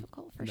really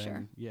difficult for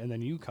sure. Yeah, and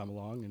then you come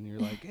along and you're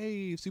like,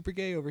 "Hey, super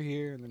gay over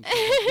here," and then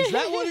is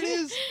that what it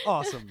is?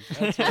 Awesome.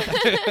 That's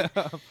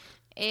what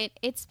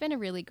It's been a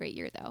really great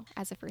year though,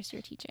 as a first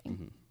year teaching.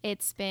 Mhm.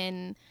 It's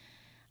been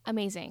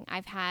amazing.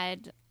 I've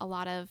had a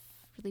lot of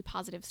really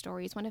positive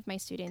stories. One of my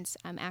students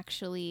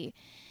actually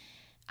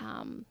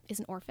is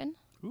an orphan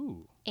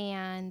Ooh,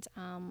 and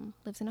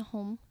lives in a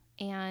home.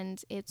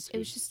 And it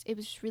was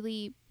just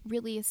really,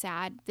 really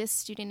sad. This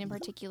student in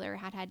particular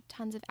had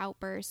tons of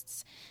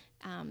outbursts,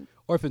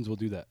 orphans will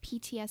do that.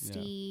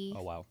 PTSD, Yeah.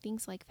 Oh wow.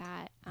 things like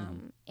that.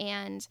 Mhm.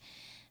 And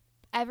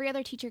every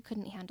other teacher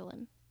couldn't handle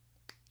him.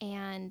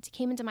 And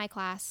came into my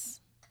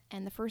class,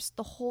 and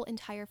the whole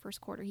entire first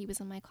quarter he was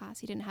in my class.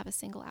 He didn't have a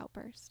single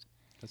outburst.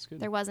 That's good.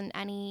 There wasn't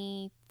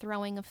any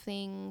throwing of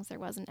things. There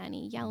wasn't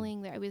any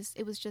yelling. It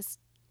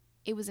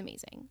was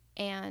amazing.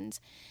 And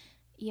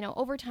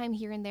over time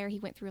here and there, he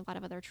went through a lot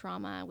of other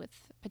trauma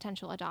with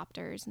potential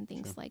adopters and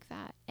things Sure. like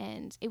that.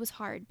 And it was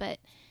hard, but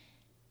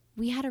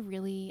we had a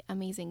really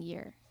amazing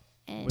year.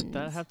 And Would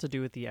that have to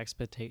do with the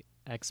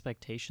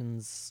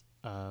expectations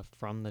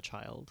from the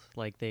child?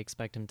 Like they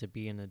expect him to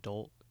be an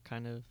adult,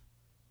 kind of?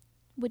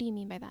 What do you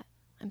mean by that?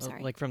 I'm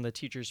sorry. Like from the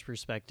teacher's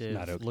perspective,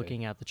 not okay.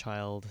 looking at the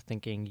child,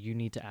 thinking you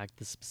need to act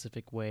this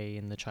specific way,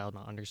 and the child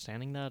not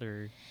understanding that,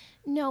 or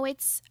No,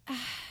 it's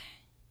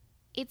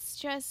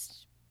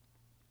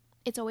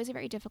always a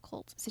very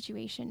difficult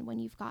situation when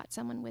you've got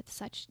someone with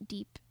such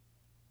deep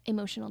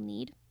emotional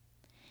need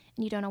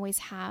and you don't always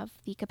have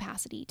the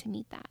capacity to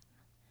meet that.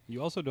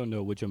 You also don't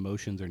know which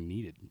emotions are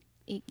needed.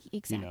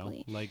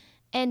 Exactly. Like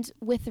And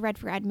with the Red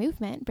for Ed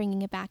movement,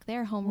 bringing it back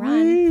there, home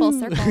run, full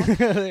circle,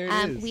 there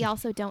it is. we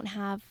also don't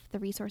have the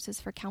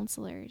resources for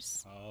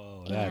counselors.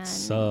 Oh, that And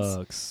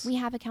sucks. We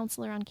have a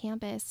counselor on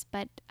campus,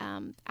 but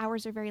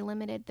hours are very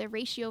limited. The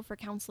ratio for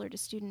counselor to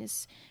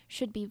student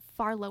should be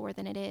far lower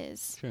than it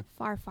is. Sure.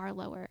 Far, far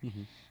lower.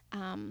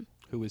 Mhm.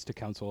 Who is to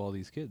counsel all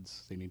these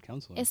kids? They need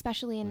counseling.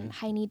 Especially in Yeah.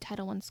 high need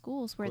Title I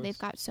schools where they've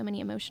course. got so many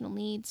emotional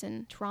needs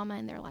and trauma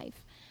in their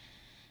life.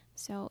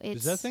 So it's...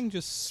 Does that thing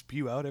just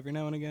spew out every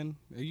now and again?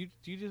 Do you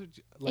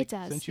just like It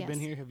does, since you've been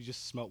yes. here? Have you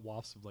just smelt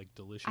wafts of like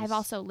delicious? I've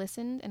also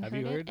listened and Have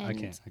heard you heard? it. I and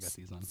can't. I got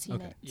these on. seen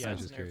Okay. it. Yeah, I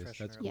was it's just an air curious.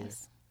 That's freshener. cool.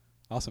 Yes.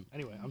 Awesome.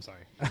 Anyway, I'm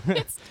sorry.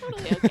 It's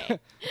totally okay.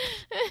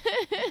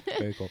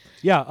 Very cool.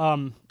 Yeah.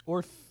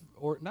 Or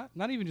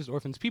not even just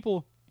orphans.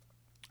 People.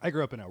 I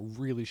grew up in a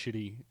really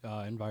shitty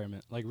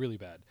environment, like really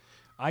bad.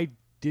 I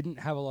didn't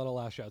have a lot of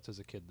lash outs as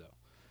a kid though,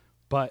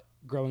 but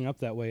growing up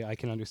that way, I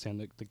can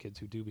understand the kids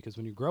who do, because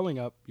when you're growing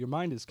up, your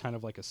mind is kind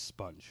of like a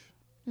sponge.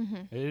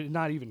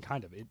 Not even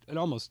kind of. It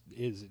almost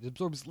is. It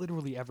absorbs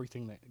literally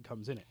everything that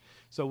comes in it.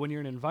 So when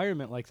you're in an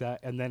environment like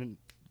that, and then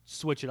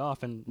switch it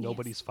off, and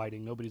nobody's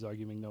fighting, nobody's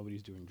arguing,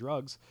 nobody's doing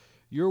drugs,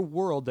 your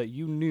world that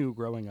you knew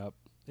growing up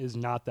is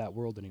not that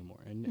world anymore.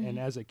 And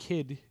as a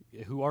kid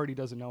who already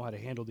doesn't know how to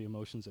handle the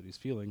emotions that he's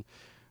feeling,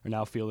 are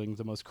now feeling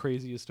the most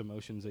craziest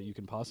emotions that you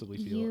can possibly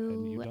feel,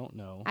 and you don't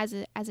know. As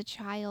a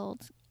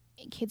child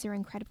kids are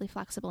incredibly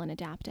flexible and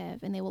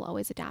adaptive, and they will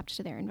always adapt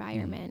to their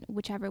environment,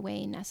 whichever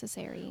way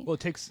necessary. Well,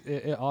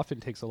 it often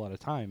takes a lot of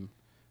time.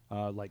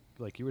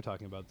 Like you were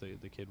talking about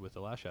the kid with the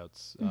lash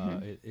outs.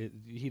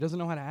 He doesn't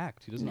know how to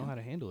act. He doesn't know how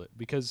to handle it,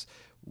 because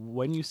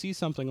when you see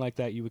something like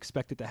that, you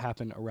expect it to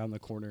happen around the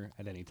corner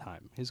at any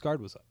time. His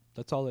guard was up.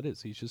 That's all it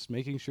is. He's just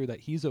making sure that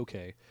he's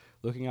okay,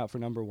 looking out for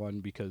number one,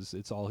 because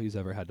it's all he's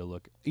ever had to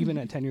look. Even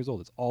at 10 years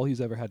old, it's all he's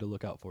ever had to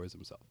look out for is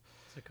himself.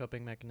 It's a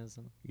coping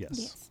mechanism.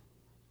 Yes.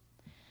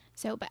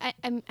 So, but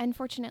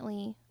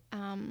unfortunately,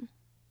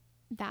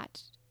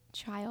 that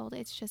child,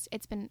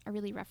 it's been a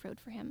really rough road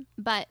for him.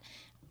 But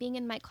being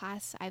in my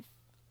class, I've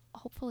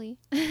hopefully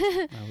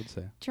I would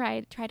say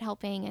tried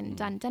helping and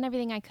done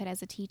everything I could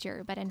as a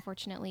teacher. But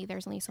unfortunately,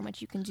 there's only so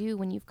much you can do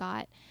when you've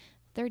got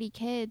 30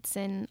 kids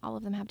and all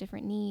of them have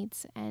different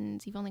needs,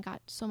 and you've only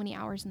got so many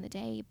hours in the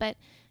day. But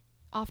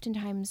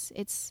oftentimes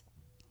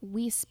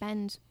we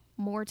spend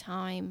more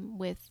time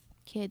with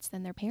kids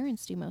than their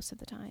parents do most of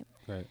the time.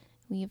 Right.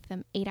 We have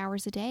them 8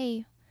 hours a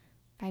day,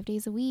 5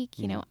 days a week.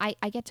 You know,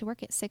 I get to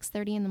work at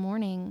 6:30 in the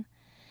morning,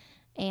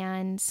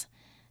 and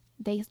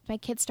my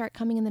kids start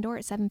coming in the door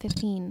at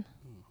 7:15.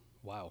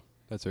 Wow,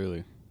 that's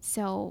early.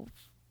 So,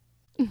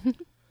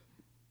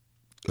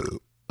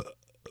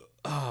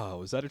 oh,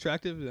 was that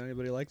attractive? Did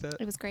anybody like that?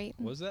 it was great.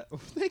 Was that?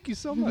 Thank you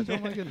so much. Oh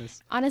my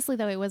goodness. Honestly,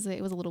 though, it was a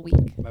little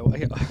weak. My wife.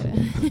 Could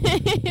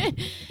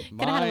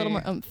have had a little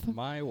more oomph.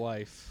 My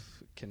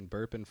wife can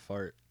burp and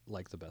fart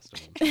like the best of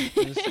them.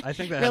 I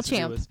think that Real has to do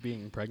champ. with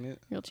being pregnant.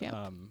 Real champ.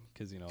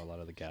 Because a lot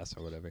of the gas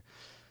or whatever.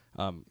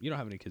 You don't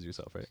have any kids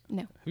yourself, right?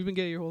 No. Have you been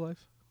gay your whole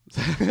life?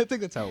 I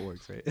think that's how it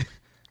works, right?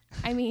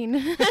 I mean,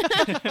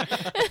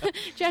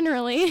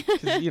 generally.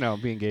 'Cause,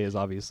 being gay is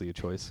obviously a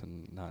choice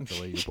and not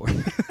the way you're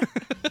born.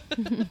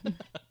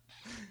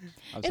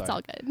 I'm It's sorry.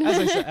 all good.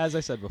 As I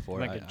said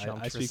before, You might get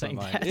jumped I for speak saying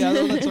my mind. that. Yeah,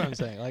 that's what I'm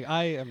saying. Like,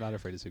 I am not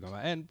afraid to speak my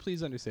mind. And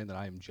please understand that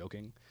I am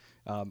joking.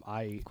 Of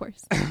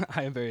course.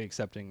 I am very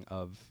accepting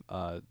of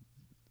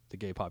the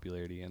gay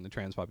popularity and the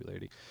trans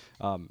popularity.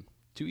 To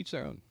each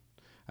their own.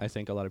 I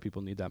think a lot of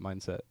people need that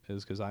mindset,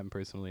 is because I'm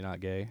personally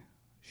not gay.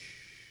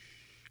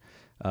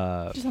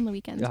 Just on the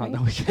weekends, Yeah, right? on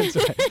the weekends.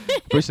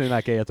 Right. Personally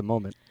not gay at the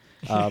moment.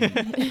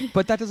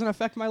 But that doesn't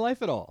affect my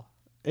life at all.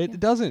 It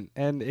doesn't.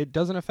 And it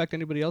doesn't affect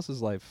anybody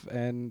else's life.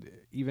 And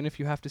even if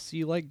you have to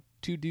see like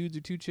 2 dudes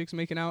or 2 chicks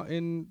making out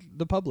in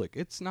the public,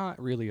 it's not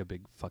really a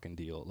big fucking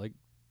deal. Like,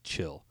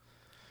 chill.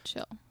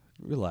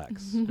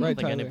 Relax. I Right, don't think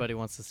Tyler? anybody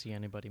wants to see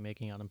anybody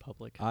making out in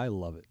public. I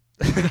love it.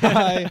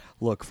 I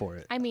look for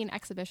it. I mean,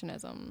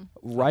 exhibitionism.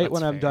 Right That's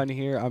when I'm fair. done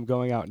here, I'm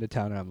going out into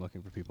town and I'm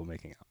looking for people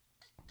making out.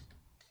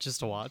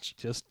 Just to watch.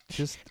 Just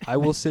I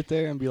will sit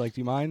there and be like,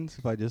 do you mind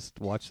if I just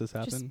watch this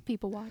happen? Just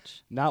people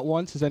watch. Not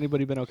once has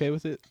anybody been okay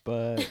with it,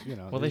 but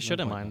Well, they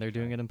shouldn't mind. They're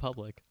doing it in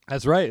public.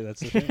 That's right.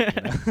 That's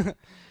the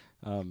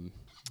thing.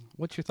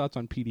 What's your thoughts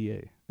on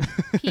PDA?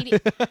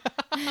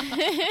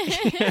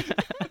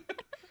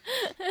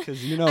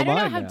 Because I don't know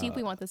mine how now. deep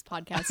we want this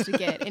podcast to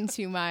get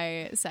into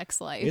my sex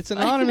life. It's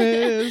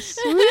anonymous.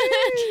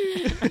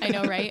 I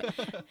know, right?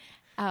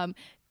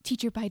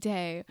 Teacher by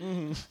day,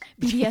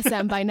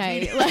 BDSM by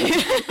night. Like,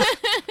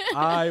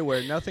 I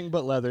wear nothing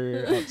but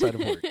leather outside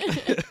of work.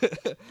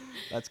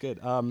 That's good.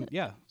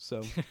 Yeah.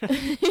 So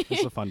this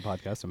is a fun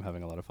podcast. I'm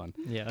having a lot of fun.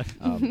 Yeah.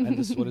 And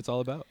this is what it's all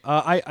about.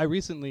 I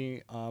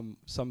recently,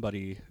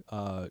 somebody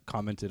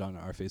commented on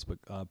our Facebook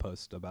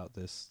post about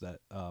this that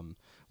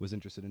was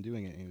interested in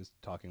doing it, and he was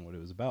talking what it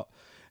was about.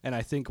 And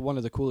I think one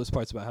of the coolest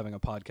parts about having a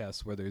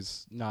podcast where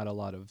there's not a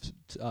lot of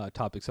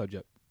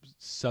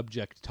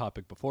subject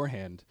topic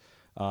beforehand,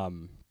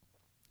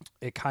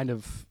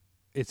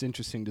 it's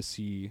interesting to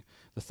see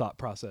the thought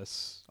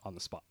process on the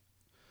spot.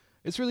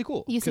 It's really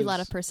cool. You see a lot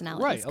 'cause- of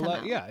personalities right? come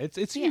out. Yeah,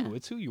 it's Yeah. you.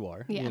 It's who you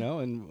are. Yeah.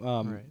 And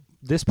Right.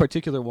 this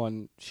particular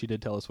one, she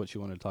did tell us what she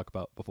wanted to talk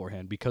about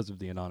beforehand because of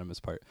the anonymous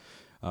part,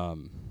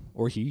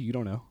 or he. You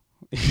don't know.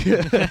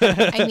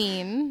 I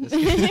mean,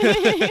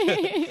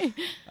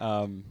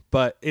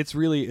 But it's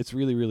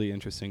really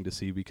interesting to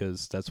see,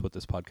 because that's what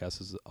this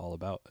podcast is all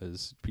about,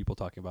 is people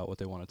talking about what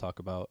they want to talk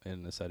about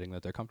in a setting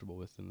that they're comfortable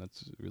with, and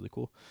that's really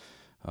cool.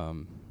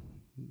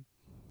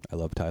 I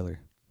love Tyler.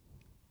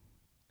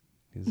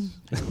 He's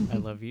I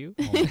love you.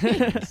 oh my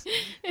goodness.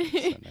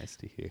 So nice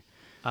to hear.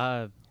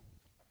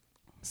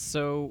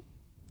 So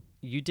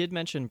you did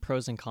mention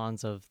pros and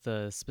cons of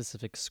the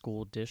specific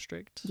school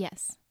district.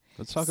 yes.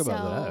 Let's talk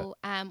about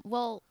that.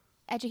 Well,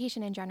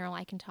 education in general,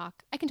 I can talk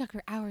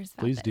for hours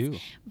about Please this. do.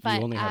 But,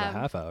 you only have a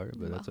half hour,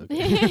 but that's well.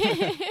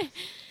 okay.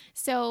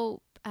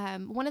 So,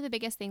 one of the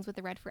biggest things with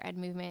the Red for Ed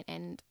movement,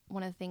 and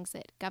one of the things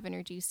that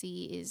Governor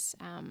Ducey is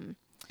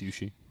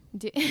Douchey.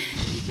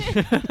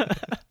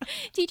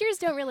 teachers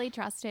don't really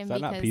trust him Is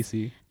that because not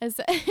PC?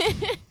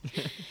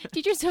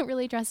 teachers don't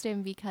really trust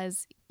him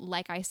because,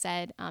 like I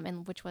said,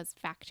 and which was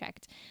fact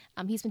checked,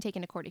 he's been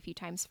taken to court a few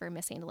times for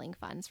mishandling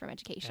funds from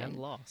education. And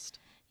lost.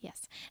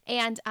 Yes,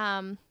 and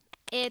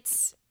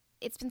it's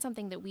it's been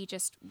something that we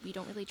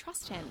don't really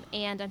trust him.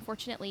 And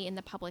unfortunately, in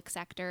the public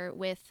sector,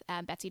 with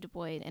Betsy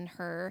DuBois and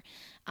her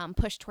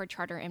push toward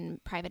charter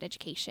and private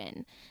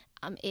education,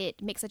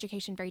 it makes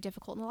education very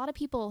difficult. And a lot of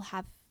people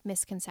have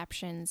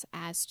misconceptions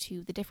as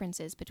to the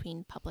differences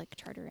between public,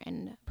 charter,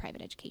 and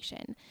private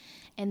education.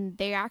 And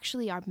they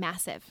actually are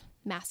massive,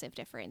 massive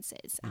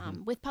differences.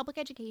 With public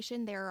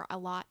education, there are a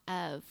lot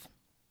of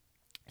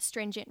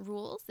stringent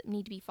rules that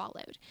need to be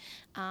followed.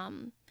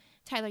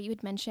 Tyler, you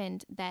had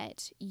mentioned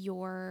that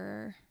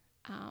your,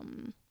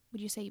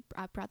 would you say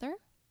brother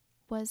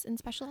was in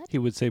special ed? He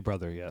would say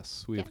brother,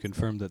 yes. We have Yes.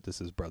 confirmed that this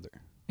is brother.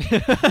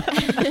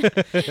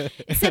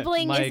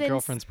 Sibling My is in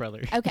girlfriend's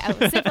brother. Okay,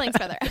 oh, sibling's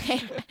brother.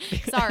 Okay,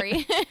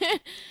 sorry.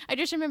 I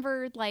just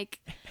remembered like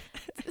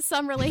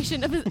some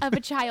relation of a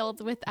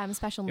child with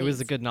special needs. It was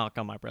a good knock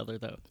on my brother,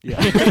 though.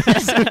 Yeah.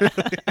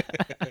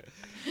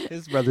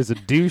 His brother's a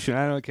douche, and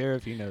I don't care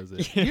if he knows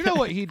it. You know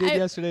what he did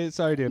yesterday?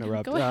 Sorry to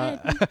interrupt. Go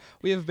ahead.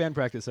 We have band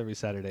practice every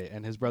Saturday,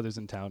 and his brother's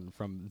in town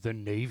from the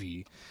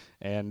Navy,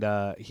 and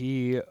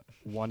he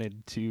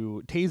wanted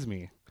to tase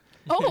me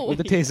Oh, with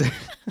a taser.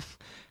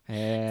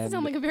 doesn't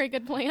sound like a very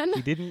good plan.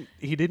 He didn't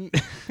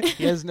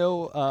he has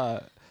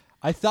no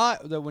I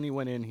thought that when he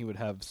went in he would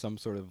have some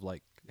sort of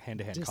like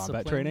hand-to-hand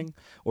combat Discipline. training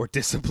or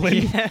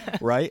discipline,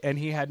 right? And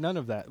he had none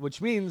of that, which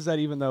means that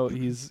even though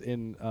he's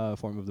in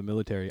form of the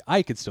military,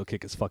 I could still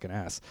kick his fucking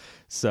ass.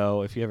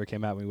 So if he ever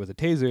came at me with a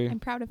taser, I'm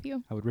proud of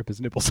you. I would rip his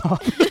nipples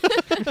off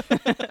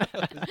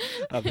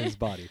of his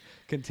body.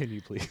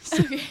 Continue, please.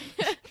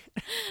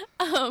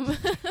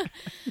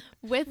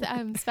 With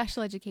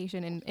special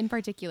education in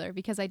particular,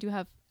 because I do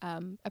have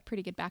a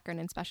pretty good background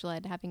in special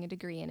ed, having a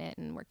degree in it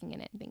and working in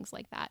it and things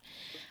like that.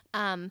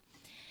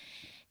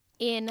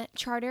 In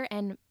charter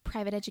and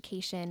private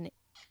education,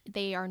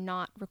 they are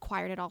not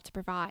required at all to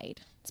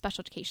provide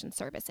special education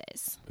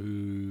services.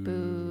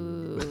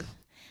 Boo.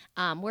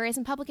 Whereas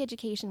in public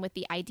education with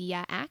the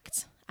IDEA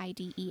Act,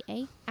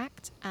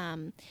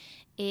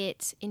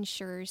 it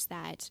ensures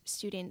that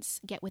students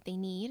get what they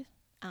need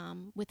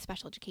with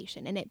special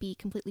education and it be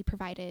completely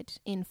provided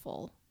in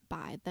full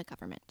by the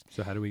government.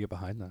 So how do we get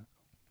behind that?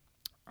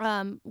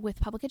 With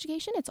public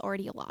education, it's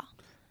already a law.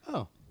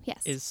 Oh.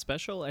 Yes. Is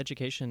special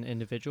education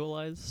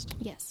individualized?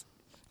 Yes.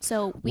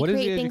 So we What is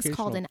the create things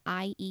called an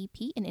educational-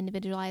 IEP, an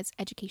individualized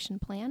education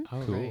plan.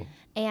 Oh, Cool. right.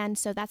 And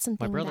so that's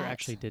something My brother that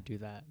actually did do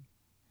that.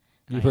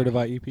 You've heard of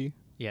IEP?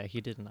 Yeah,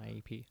 he did an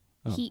IEP.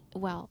 Oh.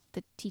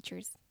 the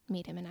teachers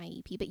made him an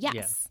IEP, but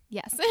yes.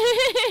 Yeah.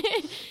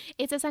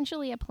 It's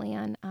essentially a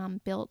plan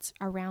built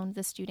around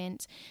the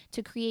student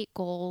to create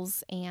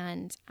goals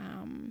and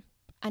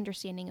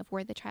understanding of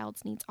where the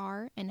child's needs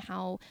are and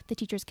how the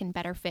teachers can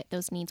better fit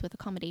those needs with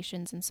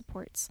accommodations and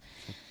supports.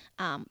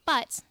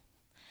 But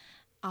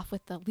off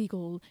with the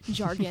legal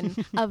jargon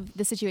of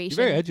the situation.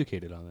 You're very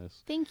educated on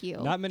this. Thank you.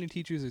 Not many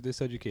teachers are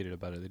this educated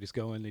about it. They just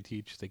go in, they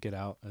teach, they get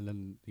out, and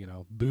then,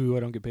 boo, I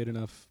don't get paid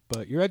enough.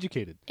 But you're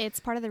educated. It's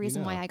part of the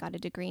reason why know. I got a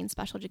degree in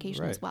special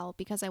education as Right. well,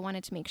 because I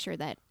wanted to make sure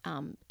that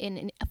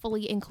in a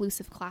fully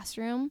inclusive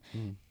classroom,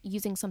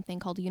 using something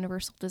called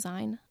universal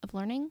design of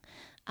learning,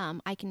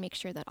 I can make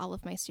sure that all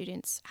of my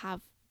students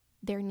have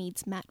their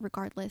needs met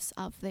regardless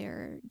of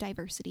their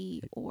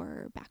diversity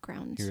or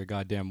background. You're a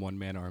goddamn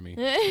one-man army.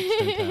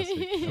 It's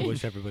fantastic. I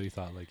wish everybody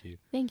thought like you.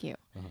 Thank you.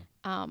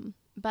 Uh-huh.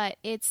 But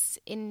it's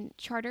in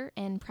charter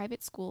and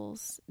private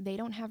schools, they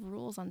don't have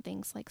rules on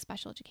things like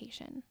special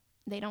education.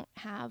 They don't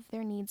have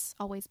their needs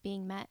always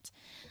being met.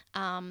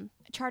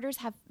 Charters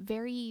have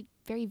very,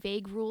 very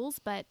vague rules,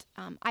 but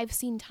I've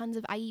seen tons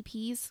of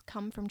IEPs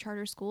come from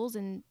charter schools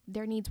and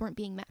their needs weren't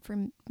being met for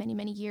many,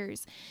 many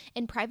years.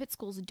 And private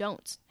schools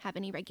don't have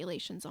any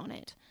regulations on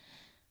it.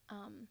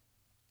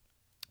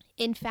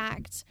 In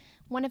fact,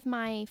 one of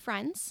my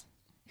friends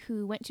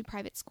who went to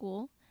private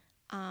school,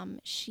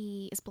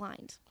 she is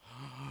blind.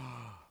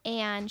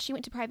 And she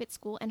went to private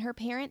school and her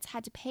parents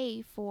had to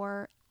pay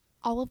for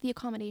all of the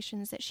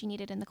accommodations that she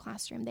needed in the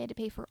classroom. They had to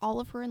pay for all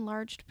of her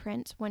enlarged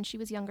print. When she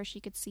was younger, she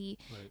could see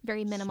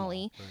very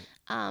minimally.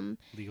 Small, right.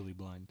 Legally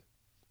blind.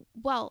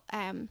 Well,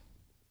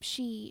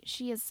 she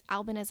has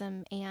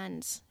albinism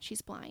and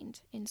she's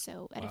blind, and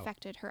so it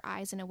affected her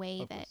eyes in a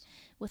way that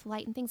with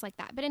light and things like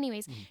that. But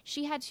anyways,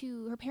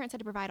 her parents had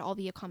to provide all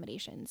the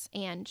accommodations,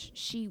 and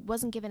she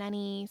wasn't given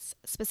any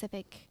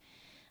specific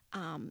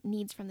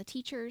needs from the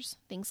teachers,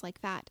 things like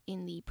that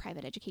in the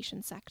private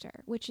education sector,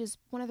 which is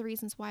one of the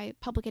reasons why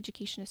public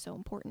education is so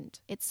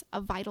important. It's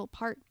a vital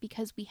part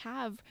because we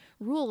have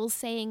rules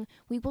saying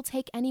we will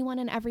take anyone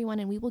and everyone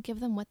and we will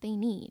give them what they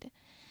need,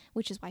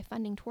 which is why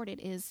funding toward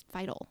it is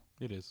vital.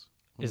 It is.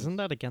 Isn't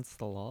that against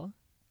the law?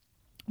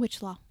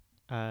 Which law?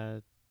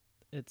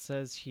 It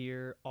says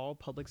here, all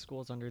public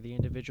schools under the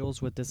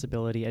Individuals with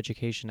Disability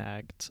Education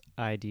Act,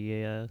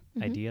 IDEA.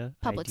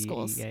 Public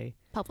schools. IDEA.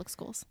 Public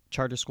schools.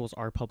 Charter schools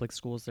are public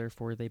schools,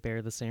 therefore they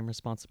bear the same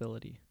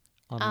responsibility.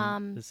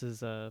 This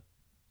is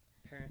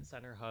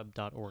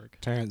parentcenterhub.org.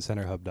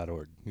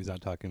 Parentcenterhub.org. He's not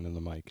talking to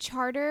the mic.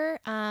 Charter,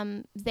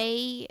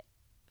 they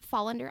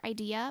fall under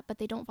IDEA, but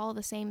they don't follow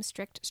the same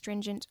strict,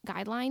 stringent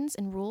guidelines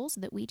and rules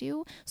that we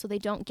do. So they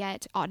don't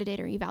get audited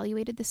or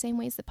evaluated the same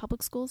ways that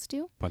public schools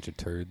do. Bunch of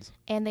turds.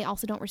 And they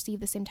also don't receive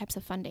the same types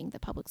of funding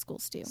that public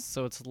schools do.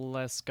 So it's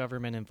less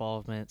government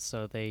involvement,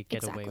 so they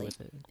get away with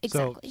it.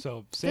 Exactly.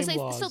 So same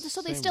laws.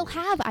 So they same still rules.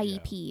 have Yeah.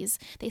 IEPs.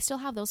 They still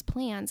have those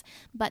plans,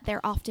 but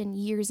they're often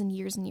years and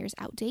years and years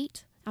out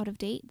of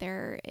date.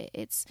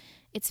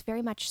 It's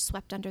very much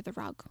swept under the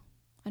rug,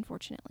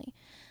 unfortunately.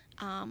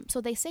 So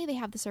they say they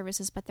have the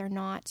services, but they're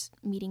not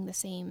meeting the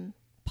same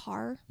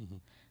par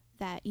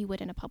that you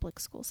would in a public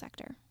school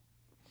sector.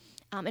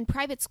 In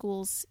private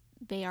schools,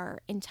 they are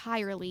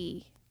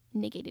entirely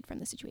negated from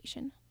the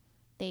situation.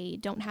 They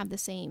don't have the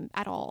same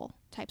at all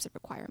types of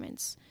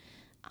requirements.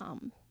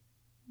 And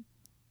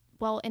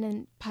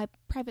in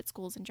private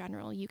schools in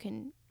general, they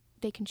can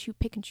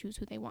pick and choose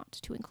who they want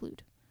to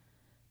include.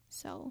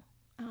 So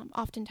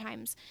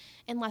oftentimes,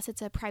 unless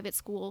it's a private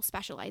school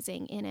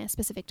specializing in a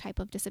specific type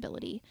of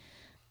disability,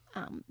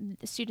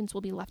 the students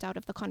will be left out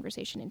of the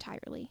conversation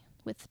entirely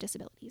with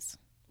disabilities,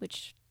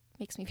 which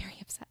makes me very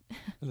upset.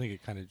 I think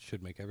it kind of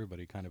should make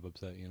everybody kind of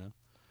upset, you know?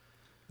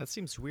 That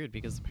seems weird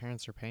because the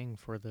parents are paying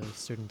for the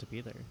student to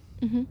be there.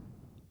 Mm-hmm.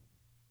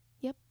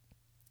 Yep.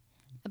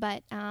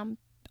 But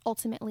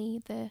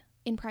ultimately,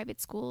 in private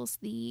schools,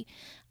 the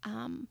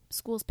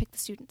schools pick the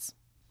students.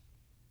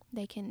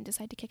 They can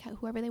decide to kick out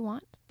whoever they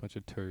want. Bunch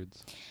of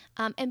turds.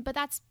 But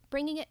that's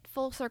bringing it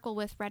full circle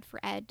with Red for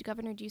Ed.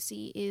 Governor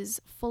Ducey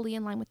is fully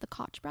in line with the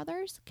Koch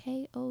brothers,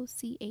 Koch,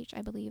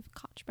 I believe,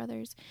 Koch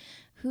brothers,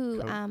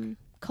 who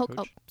Coach?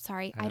 Oh,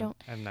 sorry, I don't.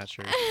 I'm not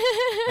sure.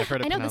 I've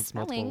heard it I know the pronounced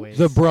multiple spelling. ways.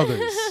 The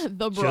brothers.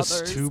 The brothers.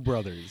 Just two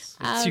brothers.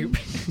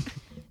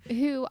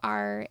 Who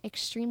are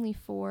extremely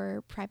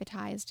for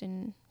privatized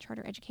and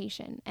charter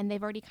education, and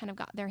they've already kind of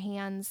got their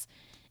hands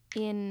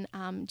in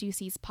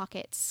Ducey's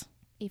pockets,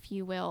 if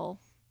you will,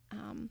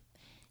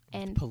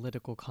 and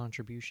political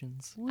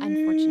contributions.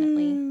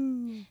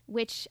 unfortunately,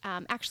 which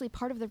actually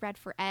part of the Red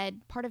for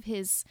Ed, part of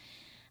his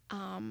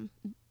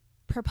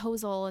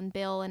proposal and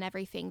bill and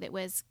everything that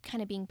was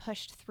kind of being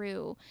pushed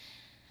through,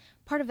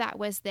 part of that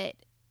was that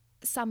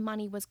some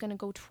money was going to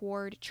go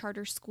toward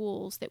charter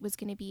schools that was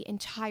going to be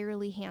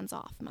entirely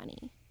hands-off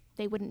money.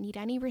 They wouldn't need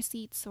any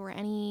receipts or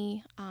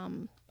any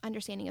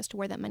understanding as to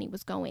where that money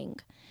was going.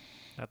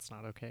 That's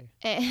not okay.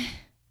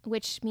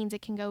 Which means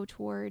it can go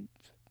toward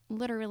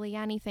literally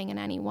anything and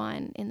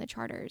anyone in the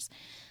charters.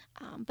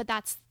 But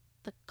that's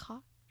the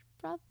Koch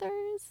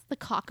brothers? The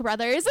Koch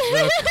brothers.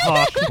 The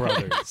Koch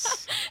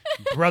brothers.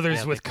 Brothers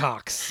Yeah, with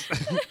cocks. I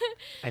think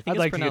I'd it's like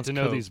to get pronounced to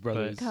know Coke, these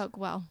brothers. but Koch,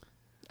 well,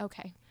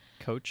 okay.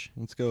 Coach.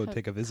 Let's go Coach.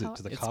 take a visit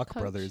to the It's Koch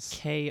Coach. brothers.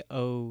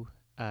 Koch.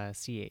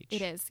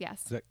 It is,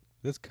 yes.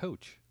 This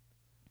Coach.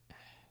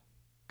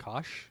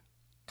 Koch?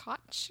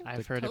 Koch? I've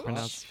The heard Coach? it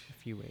pronounced a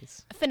few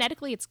ways.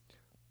 Phonetically, it's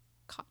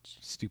Koch.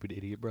 Stupid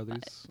idiot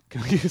brothers.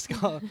 Can we just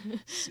call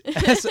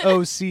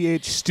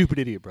SOCH stupid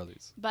idiot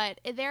brothers? But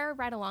they're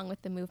right along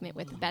with the movement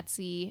with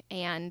Betsy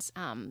and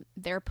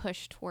their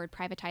push toward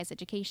privatized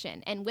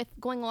education. And with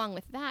going along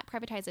with that,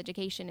 privatized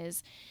education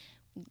is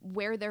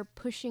where they're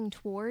pushing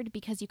toward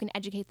because you can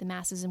educate the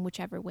masses in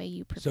whichever way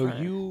you prefer. So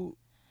you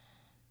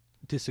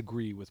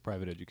disagree with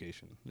private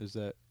education? Is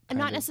that And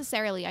not kind of-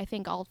 necessarily. I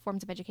think all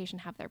forms of education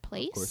have their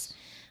place. Of course.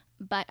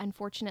 But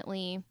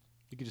unfortunately,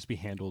 It could just be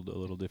handled a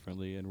little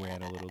differently and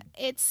ran a little.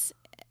 it's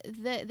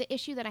the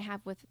issue that I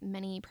have with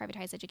many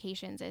privatized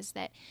educations is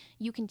that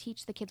you can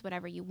teach the kids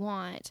whatever you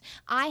want.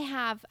 I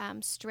have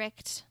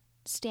strict,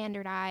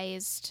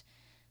 standardized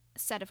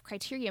set of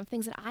criteria and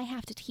things that I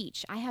have to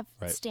teach. I have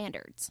Right.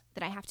 standards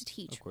that I have to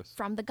teach Of course.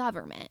 from the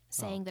government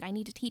saying that I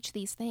need to teach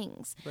these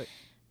things. Right.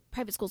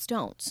 Private schools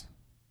don't.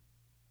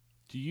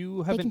 Do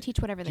you They have can teach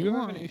whatever do they you ever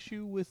want. have an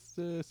issue with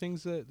the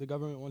things that the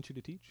government wants you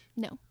to teach?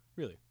 No.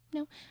 Really?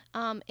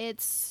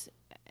 It's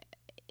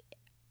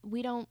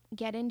we don't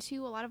get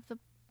into a lot of the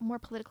more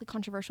politically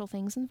controversial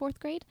things in fourth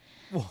grade.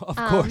 Well, of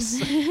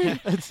course.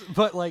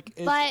 But like,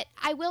 But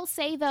I will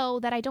say though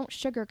that I don't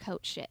sugarcoat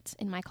shit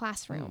in my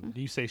classroom.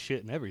 you say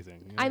shit and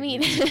everything. you know, I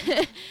mean,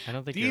 I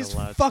don't think these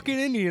you're allowed fucking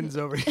Indians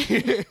over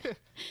here.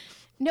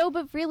 no,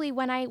 but really,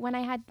 when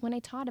I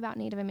taught about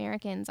Native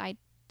Americans, I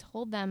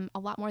told them a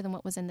lot more than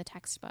what was in the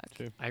textbook.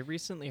 Sure. I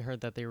recently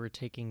heard that they were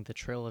taking the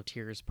Trail of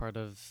Tears part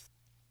of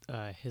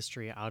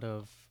history out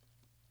of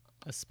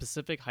a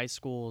specific high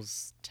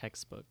school's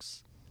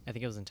textbooks. I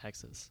think it was in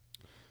Texas.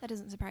 That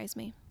doesn't surprise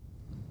me.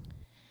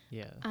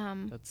 Yeah,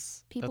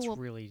 People that's will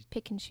really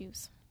pick and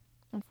choose,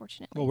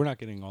 unfortunately. Well, we're not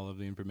getting all of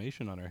the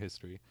information on our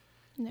history.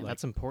 No.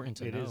 that's important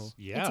to It know. is,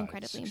 yeah,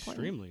 incredibly important.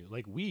 extremely.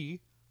 Like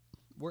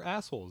we're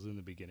assholes in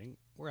the beginning.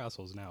 We're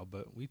assholes now,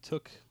 but we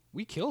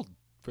killed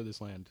for this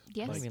land.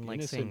 Yes. I mean,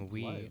 like saying innocent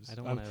we. lives. I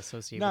don't want to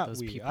associate Not with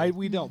those we. people.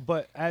 We don't.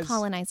 But as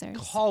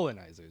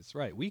Colonizers.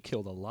 right? We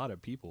killed a lot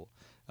of people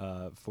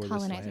for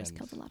Colonizers this land.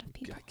 killed a lot of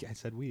people. I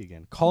said we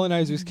again.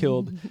 Colonizers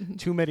killed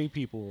too many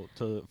people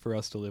for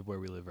us to live where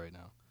we live right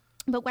now.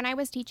 But when I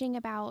was teaching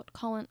about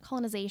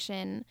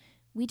colonization,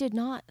 we did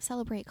not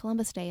celebrate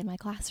Columbus Day in my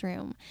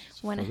classroom. It's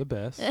for the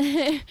best.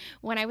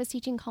 When I was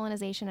teaching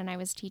colonization, and I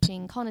was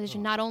teaching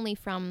colonization not only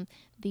from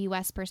the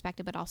U.S.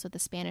 perspective, but also the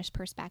Spanish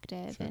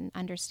perspective, Sure. and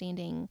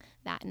understanding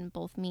that in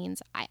both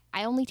means.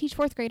 I only teach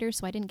fourth graders,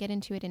 so I didn't get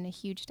into it in a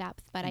huge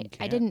depth, but You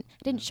I can't.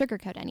 didn't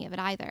sugarcoat any of it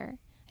either.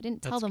 I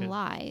didn't tell That's them good.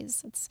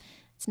 lies. It's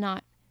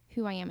not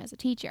who I am as a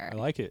teacher. I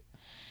like it.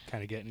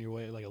 Kind of get in your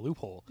way, like a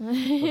loophole. Of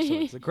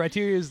sorts. The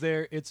criteria is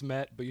there, it's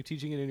met, but you're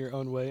teaching it in your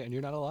own way, and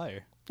you're not a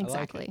liar.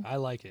 Exactly. I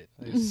like it.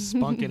 There's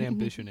spunk and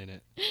ambition in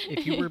it.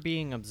 If you were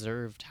being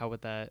observed, how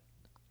would that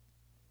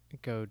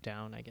go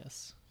down, I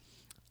guess?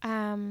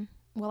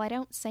 Well, I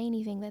don't say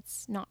anything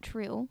that's not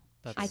true.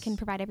 I can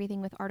provide everything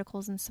with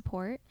articles and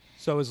support.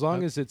 So as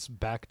long as it's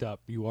backed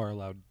up, you are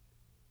allowed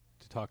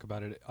to talk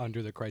about it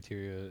under the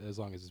criteria as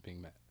long as it's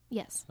being met.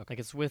 Yes. Like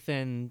it's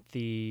within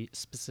the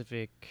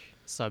specific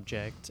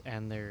subject,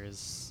 and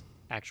there's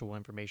actual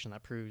information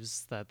that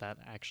proves that that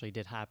actually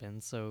did happen.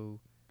 So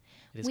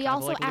it is We kind of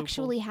also like a loophole.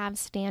 actually have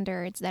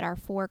standards that are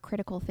for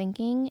critical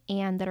thinking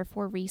and that are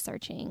for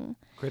researching.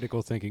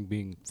 Critical thinking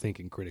being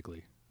thinking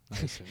critically. I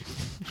assume.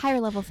 Higher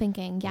level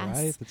thinking, yes.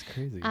 Right? That's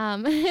crazy.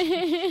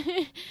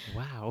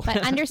 Wow. But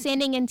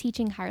understanding and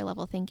teaching higher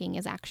level thinking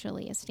is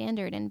actually a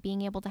standard, and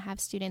being able to have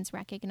students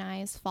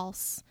recognize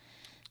false,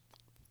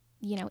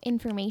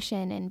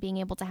 information, and being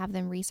able to have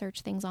them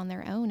research things on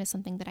their own is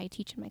something that I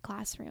teach in my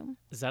classroom.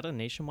 Is that a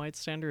nationwide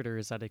standard, or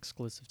is that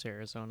exclusive to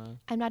Arizona?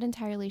 I'm not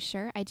entirely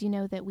sure. I do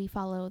know that we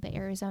follow the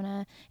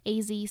Arizona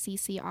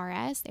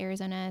AZCCRS, the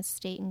Arizona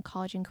State and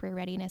College and Career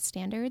Readiness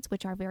Standards,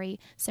 which are very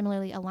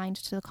similarly aligned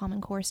to the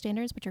Common Core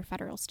standards, which are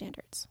federal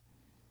standards.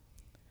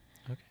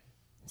 Okay.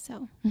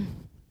 So,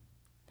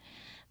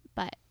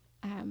 but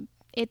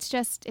it's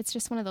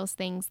just one of those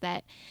things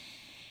that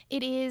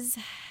it is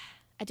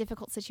a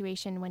difficult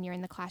situation when you're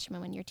in the classroom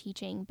and when you're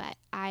teaching. But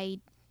I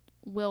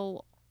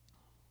will,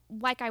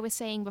 like I was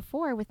saying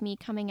before, with me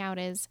coming out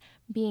as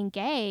being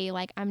gay,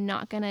 like I'm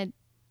not gonna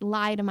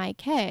lie to my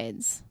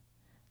kids,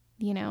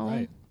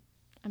 Right.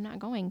 I'm not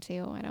going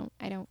to.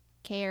 I don't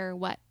care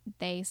what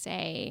they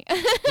say.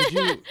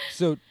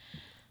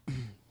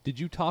 Did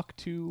you talk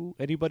to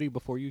anybody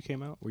before you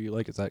came out? Were you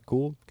like, is that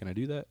cool? Can I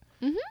do that?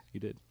 Mhm.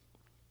 You did.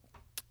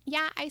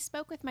 Yeah, I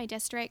spoke with my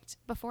district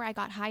before I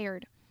got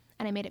hired,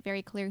 and I made it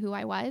very clear who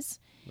I was.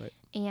 Right.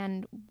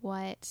 And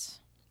what,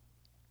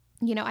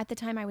 at the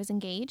time I was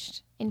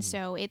engaged. And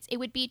so it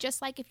would be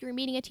just like if you were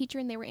meeting a teacher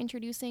and they were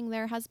introducing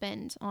their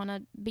husband on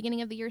a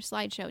beginning of the year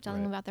slideshow,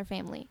 telling them Right. about their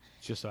family.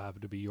 Just so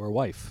happened to be your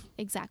wife.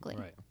 Exactly.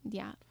 Right.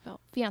 Yeah. Well,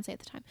 fiance at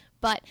the time.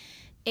 But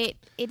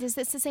it's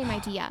the same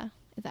idea,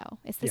 though.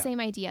 It's the Yeah. same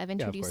idea of course.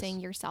 introducing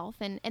yourself.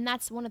 And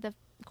that's one of the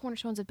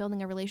cornerstones of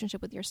building a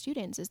relationship with your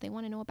students is they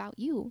want to know about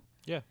you.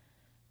 Yeah.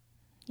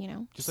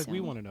 Just like we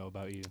So- want to know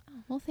about you.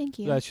 Well, thank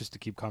you. That's just to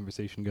keep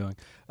conversation going.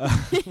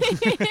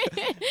 What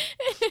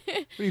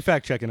are you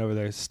fact checking over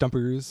there,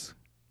 Stumpers?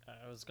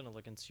 I was going to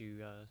look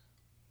into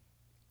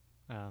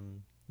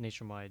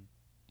nationwide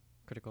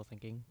critical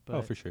thinking, but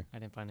Oh, for sure. I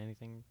didn't find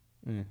anything.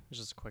 Yeah. It was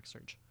just a quick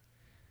search.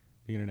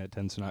 The internet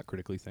tends to not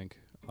critically think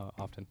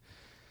often.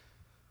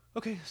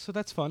 Okay, so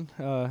that's fun.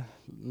 A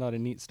lot of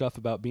neat stuff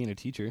about being a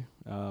teacher.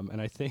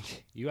 And I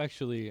think you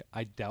actually,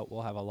 I doubt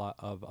we'll have a lot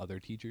of other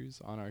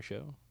teachers on our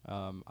show.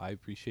 I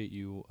appreciate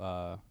you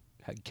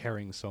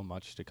caring so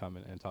much to come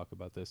and talk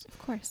about this. Of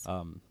course.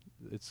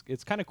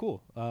 It's kind of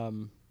cool.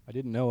 I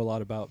didn't know a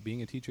lot about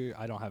being a teacher.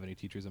 I don't have any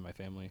teachers in my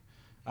family.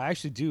 I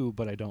actually do,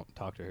 but I don't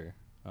talk to her.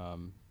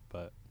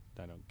 But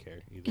I don't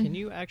care either. Can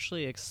you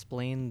actually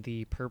explain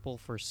the Purple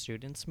for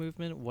Students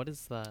movement? What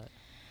is that?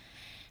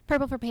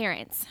 Purple for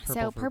Parents.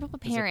 Purple for- Purple for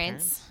is it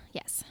Parents.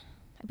 Yes.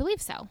 I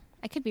believe so.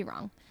 I could be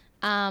wrong.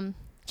 It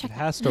Check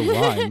has to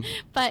rhyme.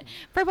 But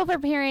Purple for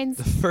Parents.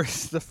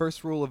 The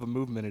first rule of a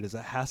movement it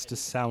has to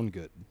sound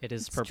good. It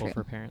is It's Purple true.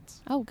 for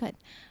Parents. Oh, good.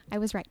 I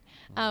was right.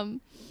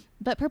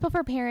 But Purple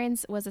for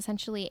Parents was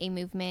essentially a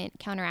movement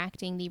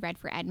counteracting the Red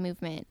for Ed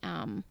movement.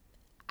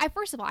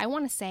 First of all, I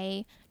want to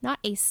say not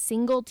a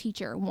single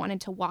teacher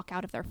wanted to walk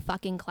out of their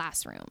fucking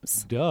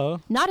classrooms. Duh.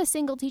 Not a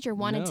single teacher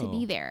wanted to No.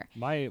 be there.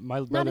 My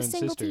brother Not a and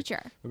single sister.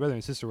 teacher. My brother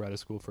and sister were out of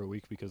school for a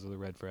week because of the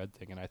Red for Ed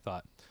thing, and I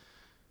thought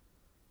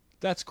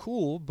that's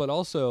cool, but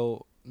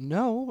also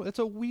no, it's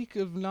a week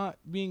of not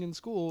being in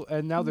school,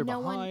 and now they're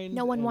behind.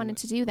 No one and- wanted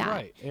to do that.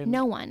 Right. And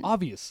No one.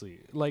 Obviously,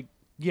 like,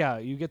 yeah,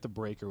 you get the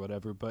break or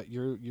whatever, but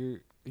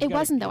It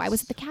wasn't, though. I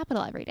was at the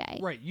Capitol every day.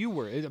 Right, you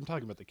were. I'm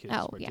talking about the kids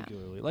Oh, yeah.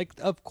 particularly. Like,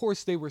 of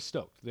course, they were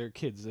stoked. They're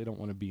kids. They don't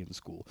want to be in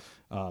school,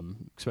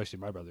 especially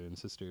my brother and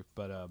sister.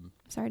 But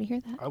Sorry to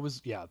hear that. I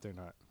was, yeah, they're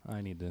not.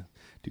 I need to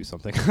do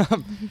something.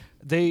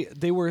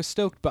 They were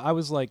stoked, but I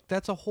was like,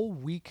 that's a whole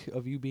week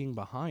of you being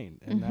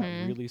behind, and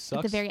that really sucks.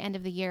 At the very end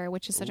of the year,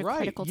 which is such a Right,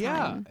 critical yeah.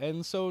 time.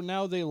 And so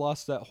now they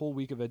lost that whole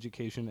week of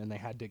education, and they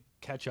had to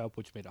catch up,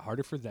 which made it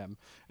harder for them.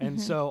 And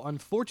Mm-hmm. so,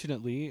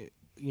 unfortunately,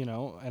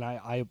 and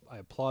I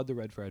applaud the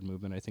Red for Ed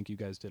movement. I think you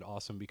guys did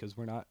awesome because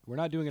we're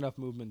not doing enough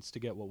movements to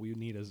get what we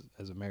need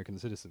as American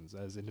citizens,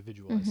 as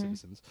individualized Mm-hmm.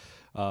 citizens.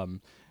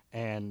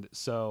 And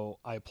so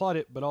I applaud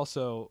it, but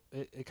also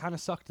it kind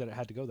of sucked that it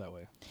had to go that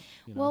way.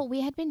 You know? Well,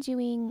 we had been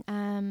doing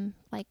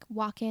like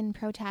walk-in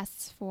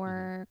protests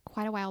for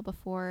quite a while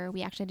before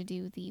we actually had to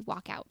do the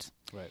walkout.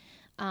 Right.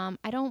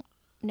 I don't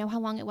know how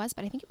long it was,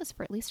 but I think it was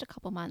for at least a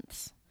couple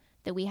months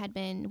that we had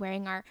been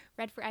wearing our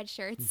Red for Ed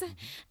shirts.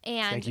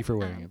 And Thank you for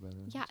wearing it. By the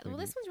way. yeah, It's well,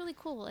 very this one's really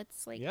cool.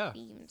 It's like Yeah.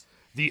 themed.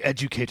 The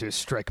educators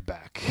strike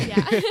back.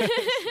 Yeah.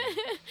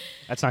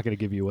 That's not going to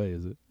give you away,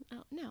 is it?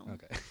 Oh no.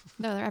 Okay.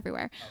 No, they're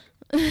everywhere.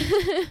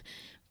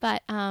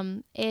 But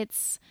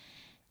it's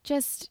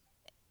just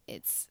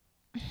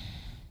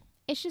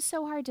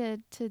so hard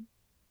to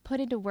put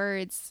into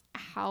words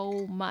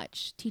how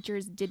much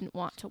teachers didn't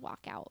want to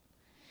walk out.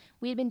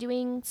 We had been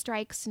doing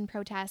strikes and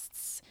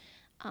protests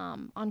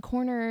on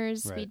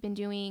corners. Right. We'd been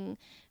doing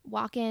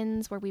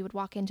walk-ins where we would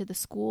walk into the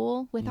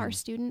school with our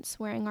students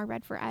wearing our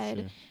Red for Ed.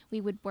 Sure.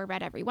 We would wear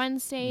red every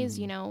Wednesdays.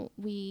 You know,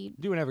 we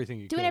Doing everything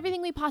you doing could.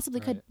 everything we possibly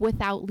could Right.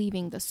 without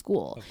leaving the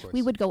school. Of course.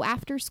 We would go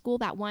after school.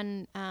 That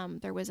one,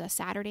 there was a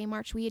Saturday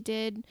march we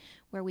did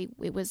where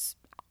it was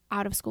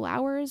out of school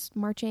hours,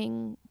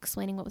 marching,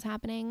 explaining what was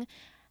happening.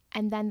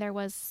 And then there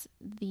was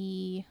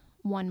the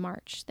one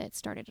march that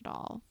started it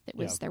all.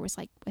 There was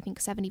like, I think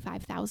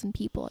 75,000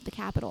 people at the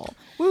Capitol.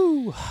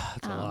 Woo!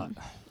 That's a lot.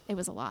 It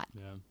was a lot,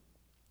 Yeah.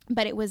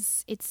 but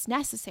it's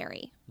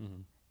necessary.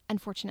 Mhm.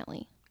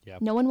 Unfortunately, Yeah.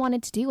 no one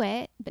wanted to do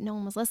it, but no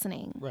one was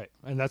listening. Right.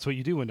 And that's what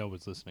you do when no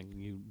one's listening.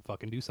 You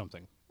fucking do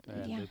something.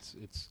 And Yeah.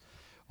 it's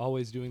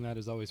always doing that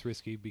is always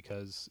risky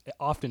because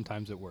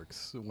oftentimes it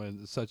works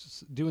when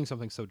doing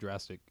something so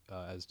drastic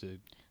as to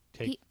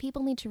take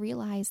People need to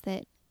realize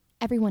that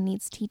everyone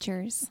needs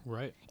teachers.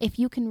 right. If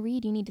you can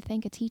read, you need to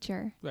thank a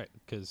teacher. Right,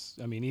 because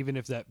I mean, even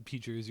if that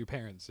teacher is your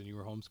parents and you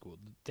were homeschooled,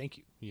 thank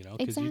you. You know,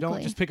 because you don't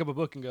Exactly. just pick up a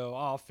book and go, "Oh,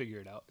 I'll figure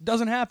it out." It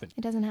doesn't happen.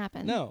 It doesn't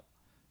happen. No,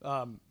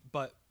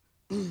 but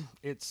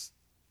it's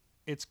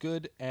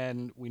good,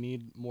 and we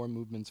need more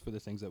movements for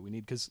the things that we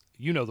need because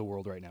you know the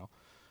world right now.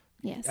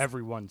 Yes.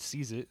 Everyone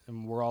sees it,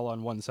 and we're all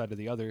on one side or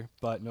the other,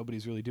 but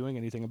nobody's really doing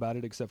anything about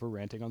it except for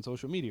ranting on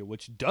social media,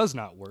 which does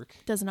not work.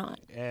 Does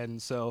not.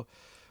 And so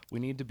we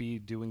need to be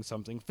doing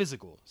something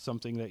physical,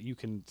 something that you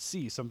can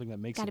see, something that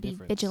makes Gotta a be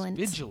difference. vigilant.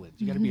 Vigilant.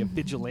 You got to be a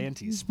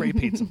vigilante. Spray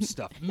paint some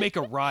stuff. Make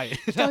a riot.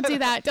 Don't do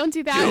that. Don't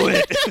do that. Do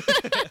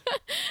it.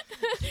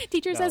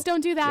 Teacher says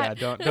don't do that.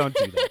 Yeah, don't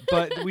do that.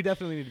 But we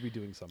definitely need to be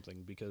doing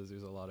something because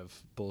there's a lot of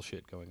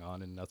bullshit going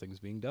on and nothing's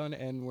being done,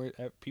 and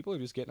people are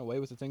just getting away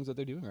with the things that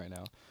they're doing right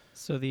now.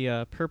 So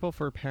the Purple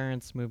for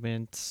Parents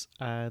movement,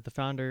 the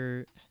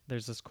founder,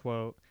 there's this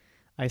quote,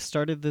 "I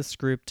started this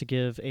group to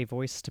give a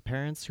voice to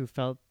parents who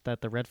felt that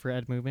the Red for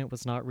Ed movement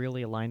was not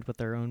really aligned with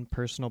their own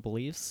personal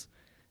beliefs."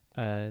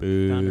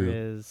 The founder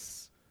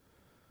is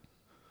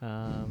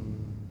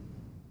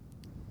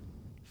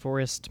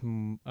Forrest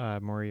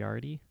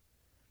Moriarty.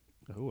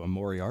 Oh, a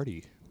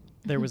Moriarty.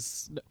 There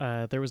was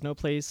no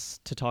place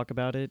to talk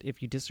about it.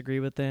 If you disagree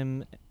with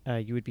them,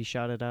 you would be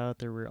shouted out.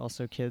 There were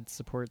also kids,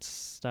 support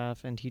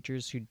staff, and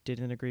teachers who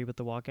didn't agree with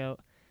the walkout.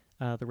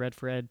 The Red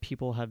for Ed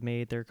people have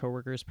made their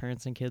coworkers,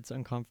 parents, and kids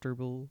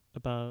uncomfortable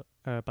about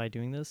by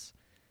doing this.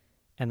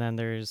 And then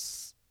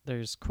there's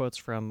quotes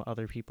from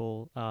other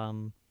people.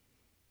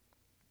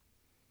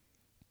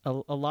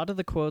 A lot of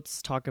the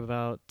quotes talk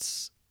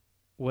about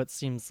what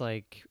seems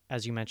like,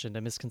 as you mentioned,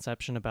 a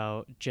misconception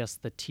about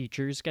just the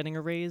teachers getting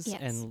a raise.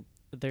 Yes. And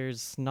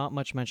there's not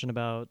much mention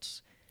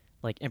about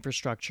like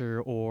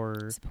infrastructure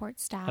or Support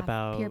staff,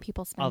 about peer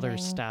people spending. other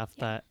staff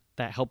Yeah.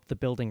 that help the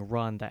building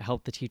run, that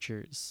help the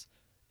teachers.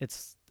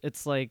 It's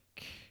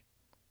like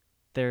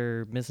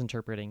they're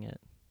misinterpreting it.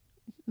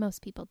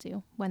 Most people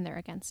do when they're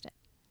against it.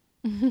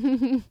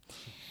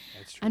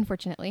 That's true.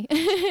 Unfortunately. No,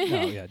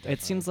 yeah, definitely.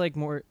 It seems like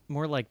more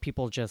like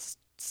people just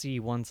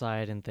see one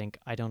side and think,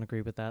 I don't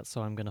agree with that,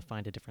 so I'm going to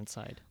find a different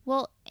side.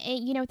 Well,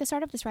 at the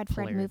start of this Red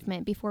for Ed Polarity.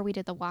 movement, before we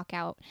did the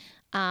walkout,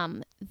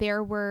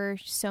 there were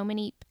so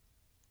many.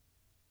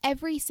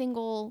 Every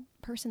single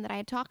person that I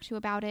had talked to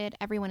about it,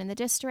 everyone in the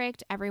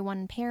district,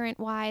 everyone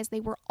parent-wise, they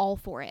were all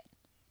for it.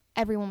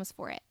 Everyone was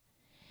for it.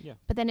 Yeah.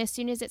 But then as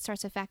soon as it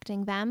starts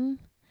affecting them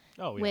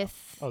Oh, yeah.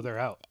 with they're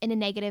out. in a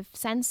negative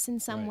sense in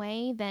some Right.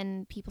 way,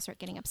 then people start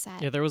getting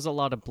upset. Yeah, there was a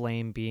lot of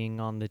blame being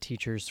on the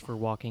teachers for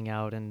walking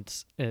out, and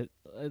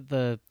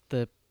the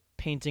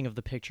painting of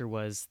the picture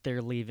was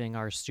they're leaving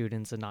our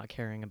students and not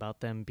caring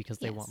about them because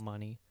they Yes. want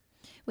money.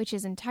 Which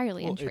is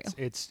entirely Well, untrue.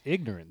 it's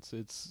ignorance.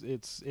 It's.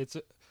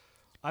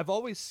 I've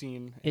always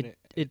seen and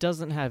It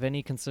doesn't have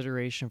any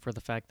consideration for the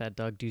fact that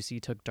Doug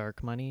Ducey took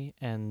dark money,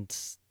 and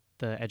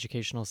the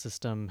educational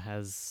system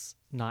has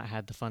not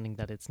had the funding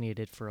that it's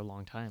needed for a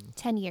long time,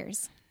 10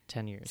 years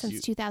 10 years.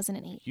 since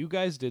 2008. you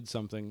guys did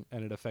something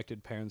and it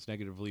affected parents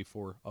negatively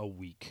for a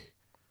week,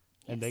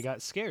 and they Yes.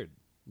 got scared.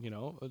 You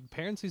know,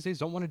 parents these days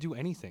don't want to do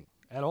anything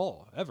at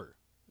all ever.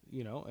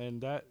 You know,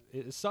 and that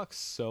it sucks.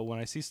 So when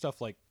I see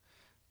stuff like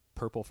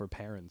Purple for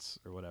Parents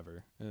or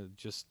whatever,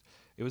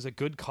 it was a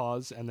good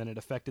cause, and then it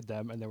affected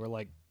them, and they were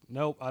like,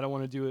 nope, I don't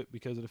want to do it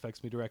because it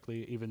affects me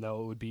directly, even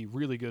though it would be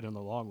really good in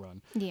the long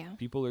run. Yeah.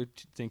 People are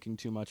thinking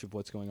too much of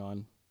what's going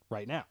on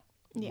right now.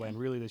 Yeah. When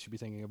really they should be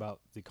thinking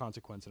about the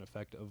consequence and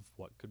effect of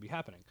what could be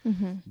happening.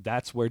 Mm-hmm.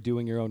 That's where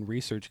doing your own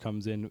research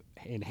comes in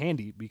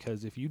handy,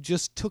 because if you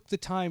just took the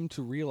time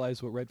to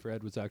realize what Red for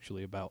Ed was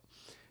actually about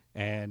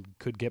and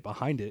could get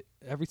behind it,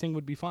 everything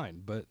would be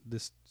fine. But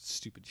this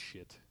stupid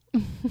shit,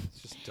 it's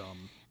just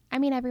dumb. I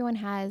mean, everyone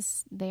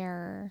has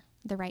the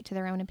right to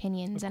their own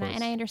opinions, Of and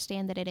course. I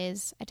understand that it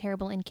is a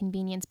terrible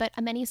inconvenience, but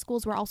many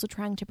schools were also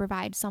trying to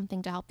provide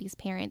something to help these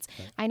parents.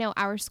 Right. I know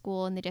our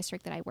school in the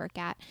district that I work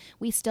at,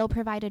 we still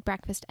provided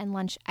breakfast and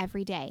lunch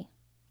every day.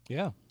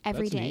 Yeah.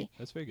 Every that's day. neat.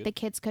 That's very good. The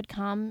kids could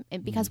come,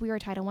 and because we were a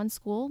Title I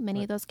school, many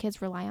Right. of those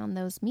kids rely on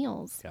those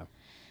meals Yeah.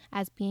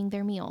 as being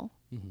their meal,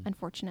 Mhm.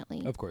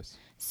 unfortunately. Of course.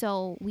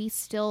 So we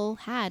still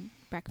had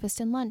breakfast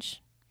and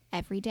lunch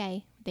every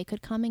day. They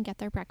could come and get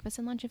their breakfast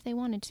and lunch if they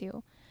wanted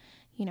to,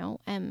 you know.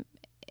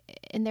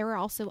 And there were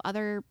also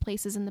other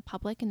places in the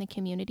public, in the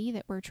community,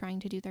 that were trying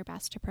to do their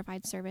best to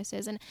provide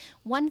services. And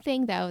one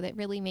thing, though, that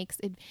really makes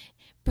it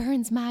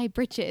burns my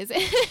britches,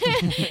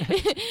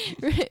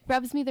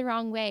 rubs me the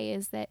wrong way,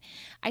 is that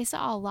I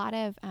saw a lot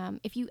of,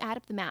 if you add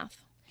up the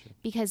math, Sure.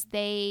 because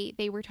they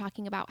were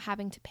talking about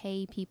having to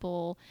pay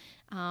people,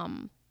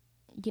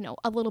 you know,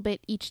 a little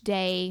bit each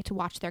day to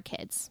watch their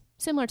kids,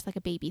 similar to like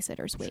a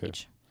babysitter's Sure.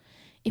 wage.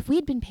 If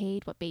we'd been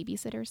paid what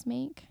babysitters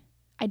make,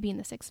 I'd be in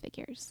the six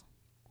figures.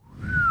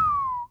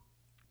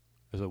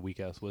 There's a weak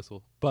ass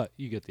whistle, but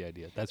you get the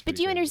idea. That's But pretty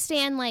do you crazy.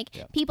 understand, like,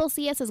 Yeah. people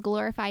see us as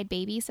glorified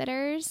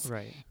babysitters,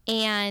 Right.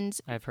 and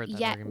I've heard that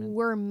yet argument.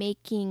 we're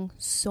making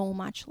so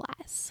much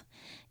less.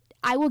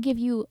 I will give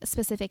you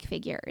specific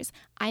figures.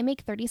 I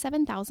make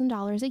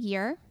 $37,000 a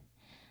year,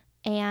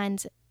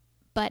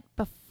 but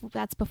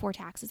that's before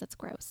taxes. That's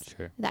gross.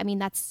 Sure. I mean,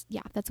 that's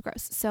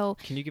gross. So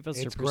Can you give us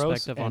your It's gross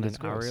perspective on and an it's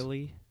gross.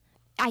 hourly?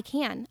 I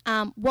can.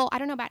 Well, I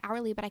don't know about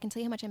hourly, but I can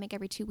tell you how much I make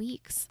every 2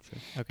 weeks.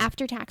 Okay.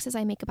 After taxes,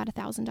 I make about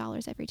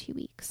 $1,000 every 2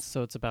 weeks.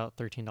 So it's about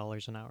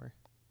 $13 an hour.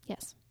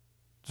 Yes.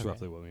 It's Okay.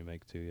 roughly what we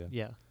make too, yeah.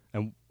 Yeah.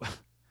 And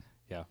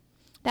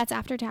That's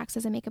after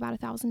taxes. I make about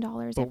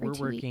 $1,000 But every we're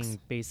 2 working weeks.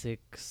 basic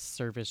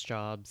service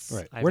jobs.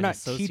 Right. I have We're an not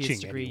associate's teaching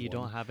degree. You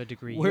anyone. don't have a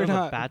degree. We're You have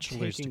not a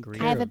bachelor's taking degree.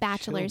 I have care a of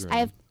bachelor's.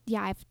 children.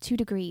 I have 2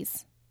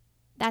 degrees.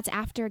 That's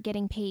after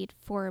getting paid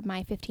for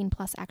my 15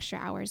 plus extra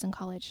hours in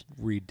college.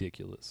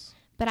 ridiculous.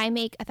 But I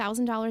make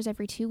 $1,000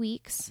 every 2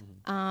 weeks.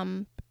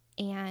 Mhm.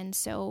 And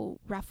so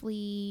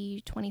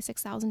roughly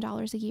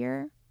 $26,000 a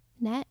year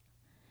net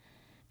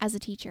as a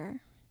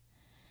teacher,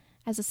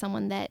 as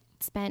someone that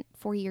spent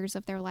 4 years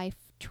of their life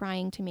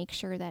trying to make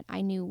sure that I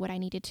knew what I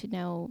needed to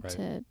know Right.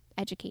 to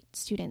educate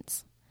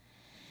students.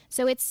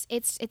 So it's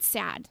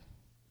sad.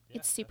 Yeah,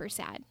 It's super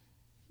sad,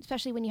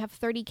 especially when you have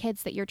 30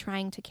 kids that you're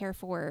trying to care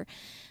for.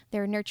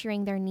 They're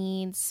nurturing their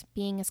needs,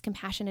 being as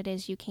compassionate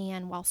as you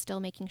can, while still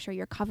making sure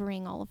you're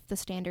covering all of the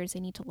standards they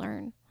need to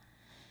learn.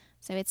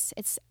 So it's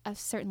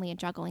certainly a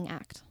juggling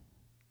act.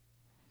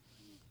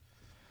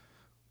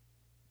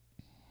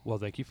 Well,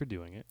 thank you for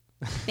doing it.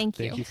 Thank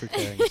you. Thank you for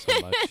caring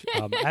so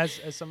much.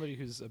 As somebody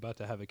who's about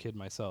to have a kid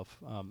myself,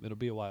 it'll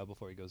be a while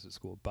before he goes to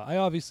school. But I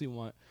obviously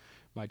want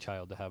my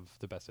child to have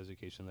the best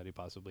education that he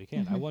possibly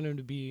can. I want him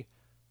to be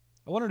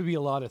a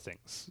lot of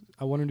things.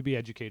 I want him to be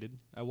educated.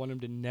 I want him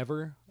to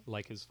never,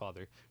 like his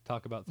father,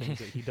 talk about things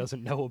that he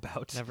doesn't know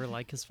about. Never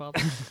like his father.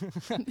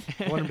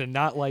 I want him to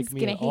not like He's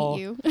me gonna at hate all.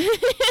 you.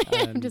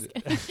 And, just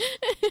kidding.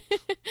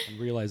 and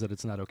realize that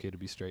it's not okay to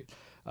be straight.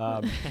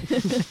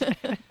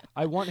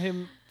 I want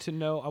him to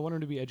know. I want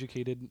him to be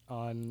educated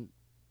on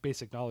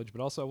basic knowledge,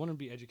 but also I want him to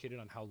be educated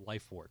on how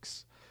life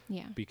works,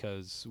 Yeah.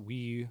 because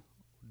we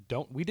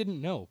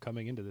didn't know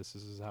coming into this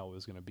is how it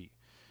was going to be.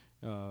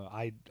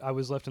 I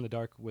was left in the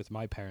dark with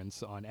my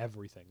parents on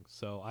everything,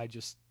 so I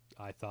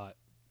thought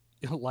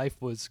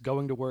life was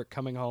going to work,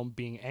 coming home,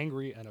 being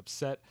angry and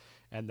upset,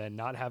 and then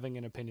not having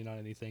an opinion on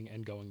anything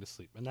and going to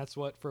sleep. And that's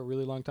what for a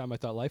really long time I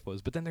thought life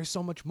was. But then there's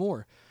so much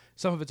more.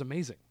 Some of it's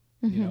amazing,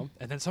 you know,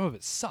 and then some of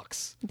it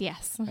sucks.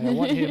 Yes.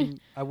 And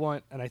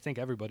and I think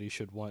everybody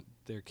should want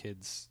their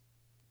kids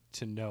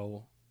to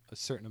know a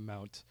certain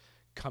amount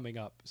coming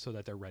up so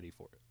that they're ready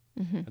for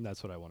it. Mhm. And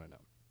that's what I want to know.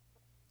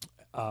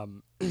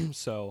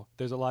 So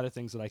there's a lot of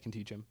things that I can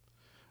teach him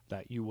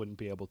that you wouldn't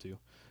be able to,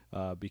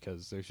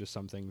 because there's just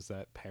some things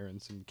that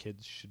parents and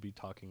kids should be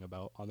talking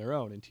about on their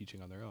own and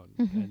teaching on their own.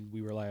 And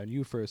we rely on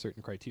you for a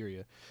certain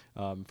criteria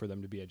for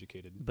them to be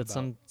educated. But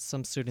about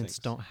some students things.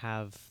 don't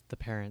have the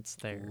parents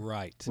there.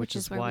 Right. Which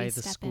is where why we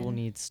the step school in.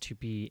 needs to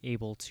be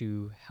able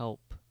to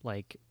help.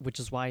 Which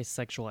is why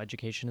sexual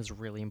education is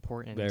really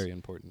important. Very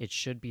important. It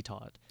should be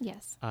taught.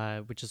 Yes.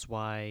 Which is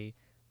why,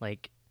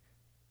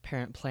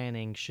 parent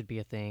planning should be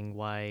a thing.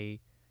 Why,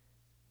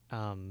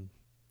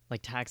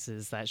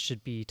 taxes, that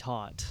should be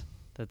taught.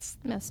 That's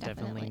Most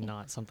definitely definitely.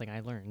 not something I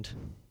learned.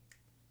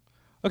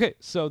 Okay,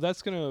 so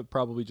that's going to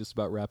probably just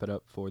about wrap it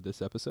up for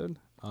this episode.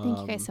 Thank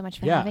you guys so much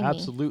for yeah, having me.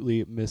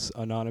 absolutely, Miss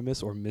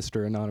Anonymous or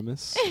Mr.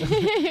 Anonymous.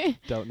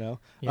 Don't know.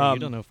 Yeah, you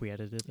don't know if we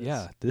edited this.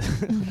 Yeah.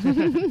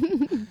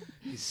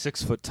 He's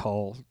 6 foot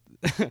tall,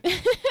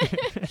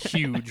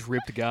 huge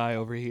ripped guy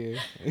over here.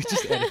 It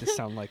just edit to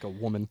sound like a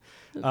woman.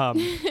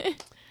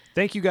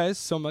 Thank you guys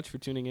so much for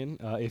tuning in.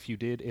 If you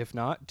did, if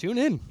not, tune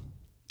in.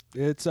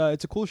 It's a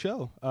cool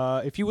show.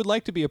 If you would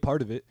like to be a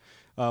part of it,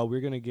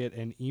 we're going to get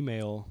an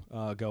email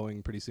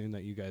going pretty soon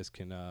that you guys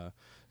can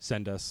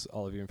send us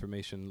all of your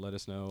information. Let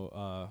us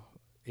know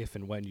if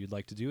and when you'd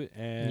like to do it.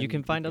 And you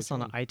can find us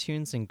on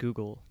iTunes and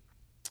Google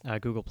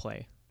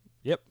Play.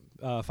 Yep.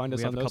 Find us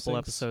we on have a those couple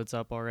things. episodes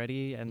up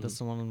already, and this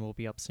one will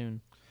be up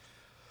soon.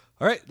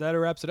 All right, that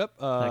wraps it up.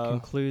 That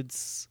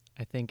concludes,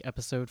 I think,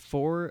 episode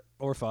 4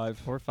 or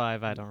 5. or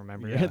 5. I don't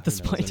remember Yeah, at this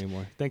who knows point.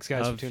 anymore. Thanks,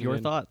 guys, for Of tuning your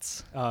in.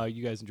 thoughts.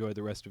 You guys enjoy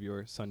the rest of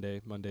your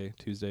Sunday, Monday,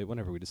 Tuesday,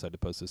 whenever we decide to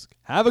post this.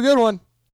 Have a good one.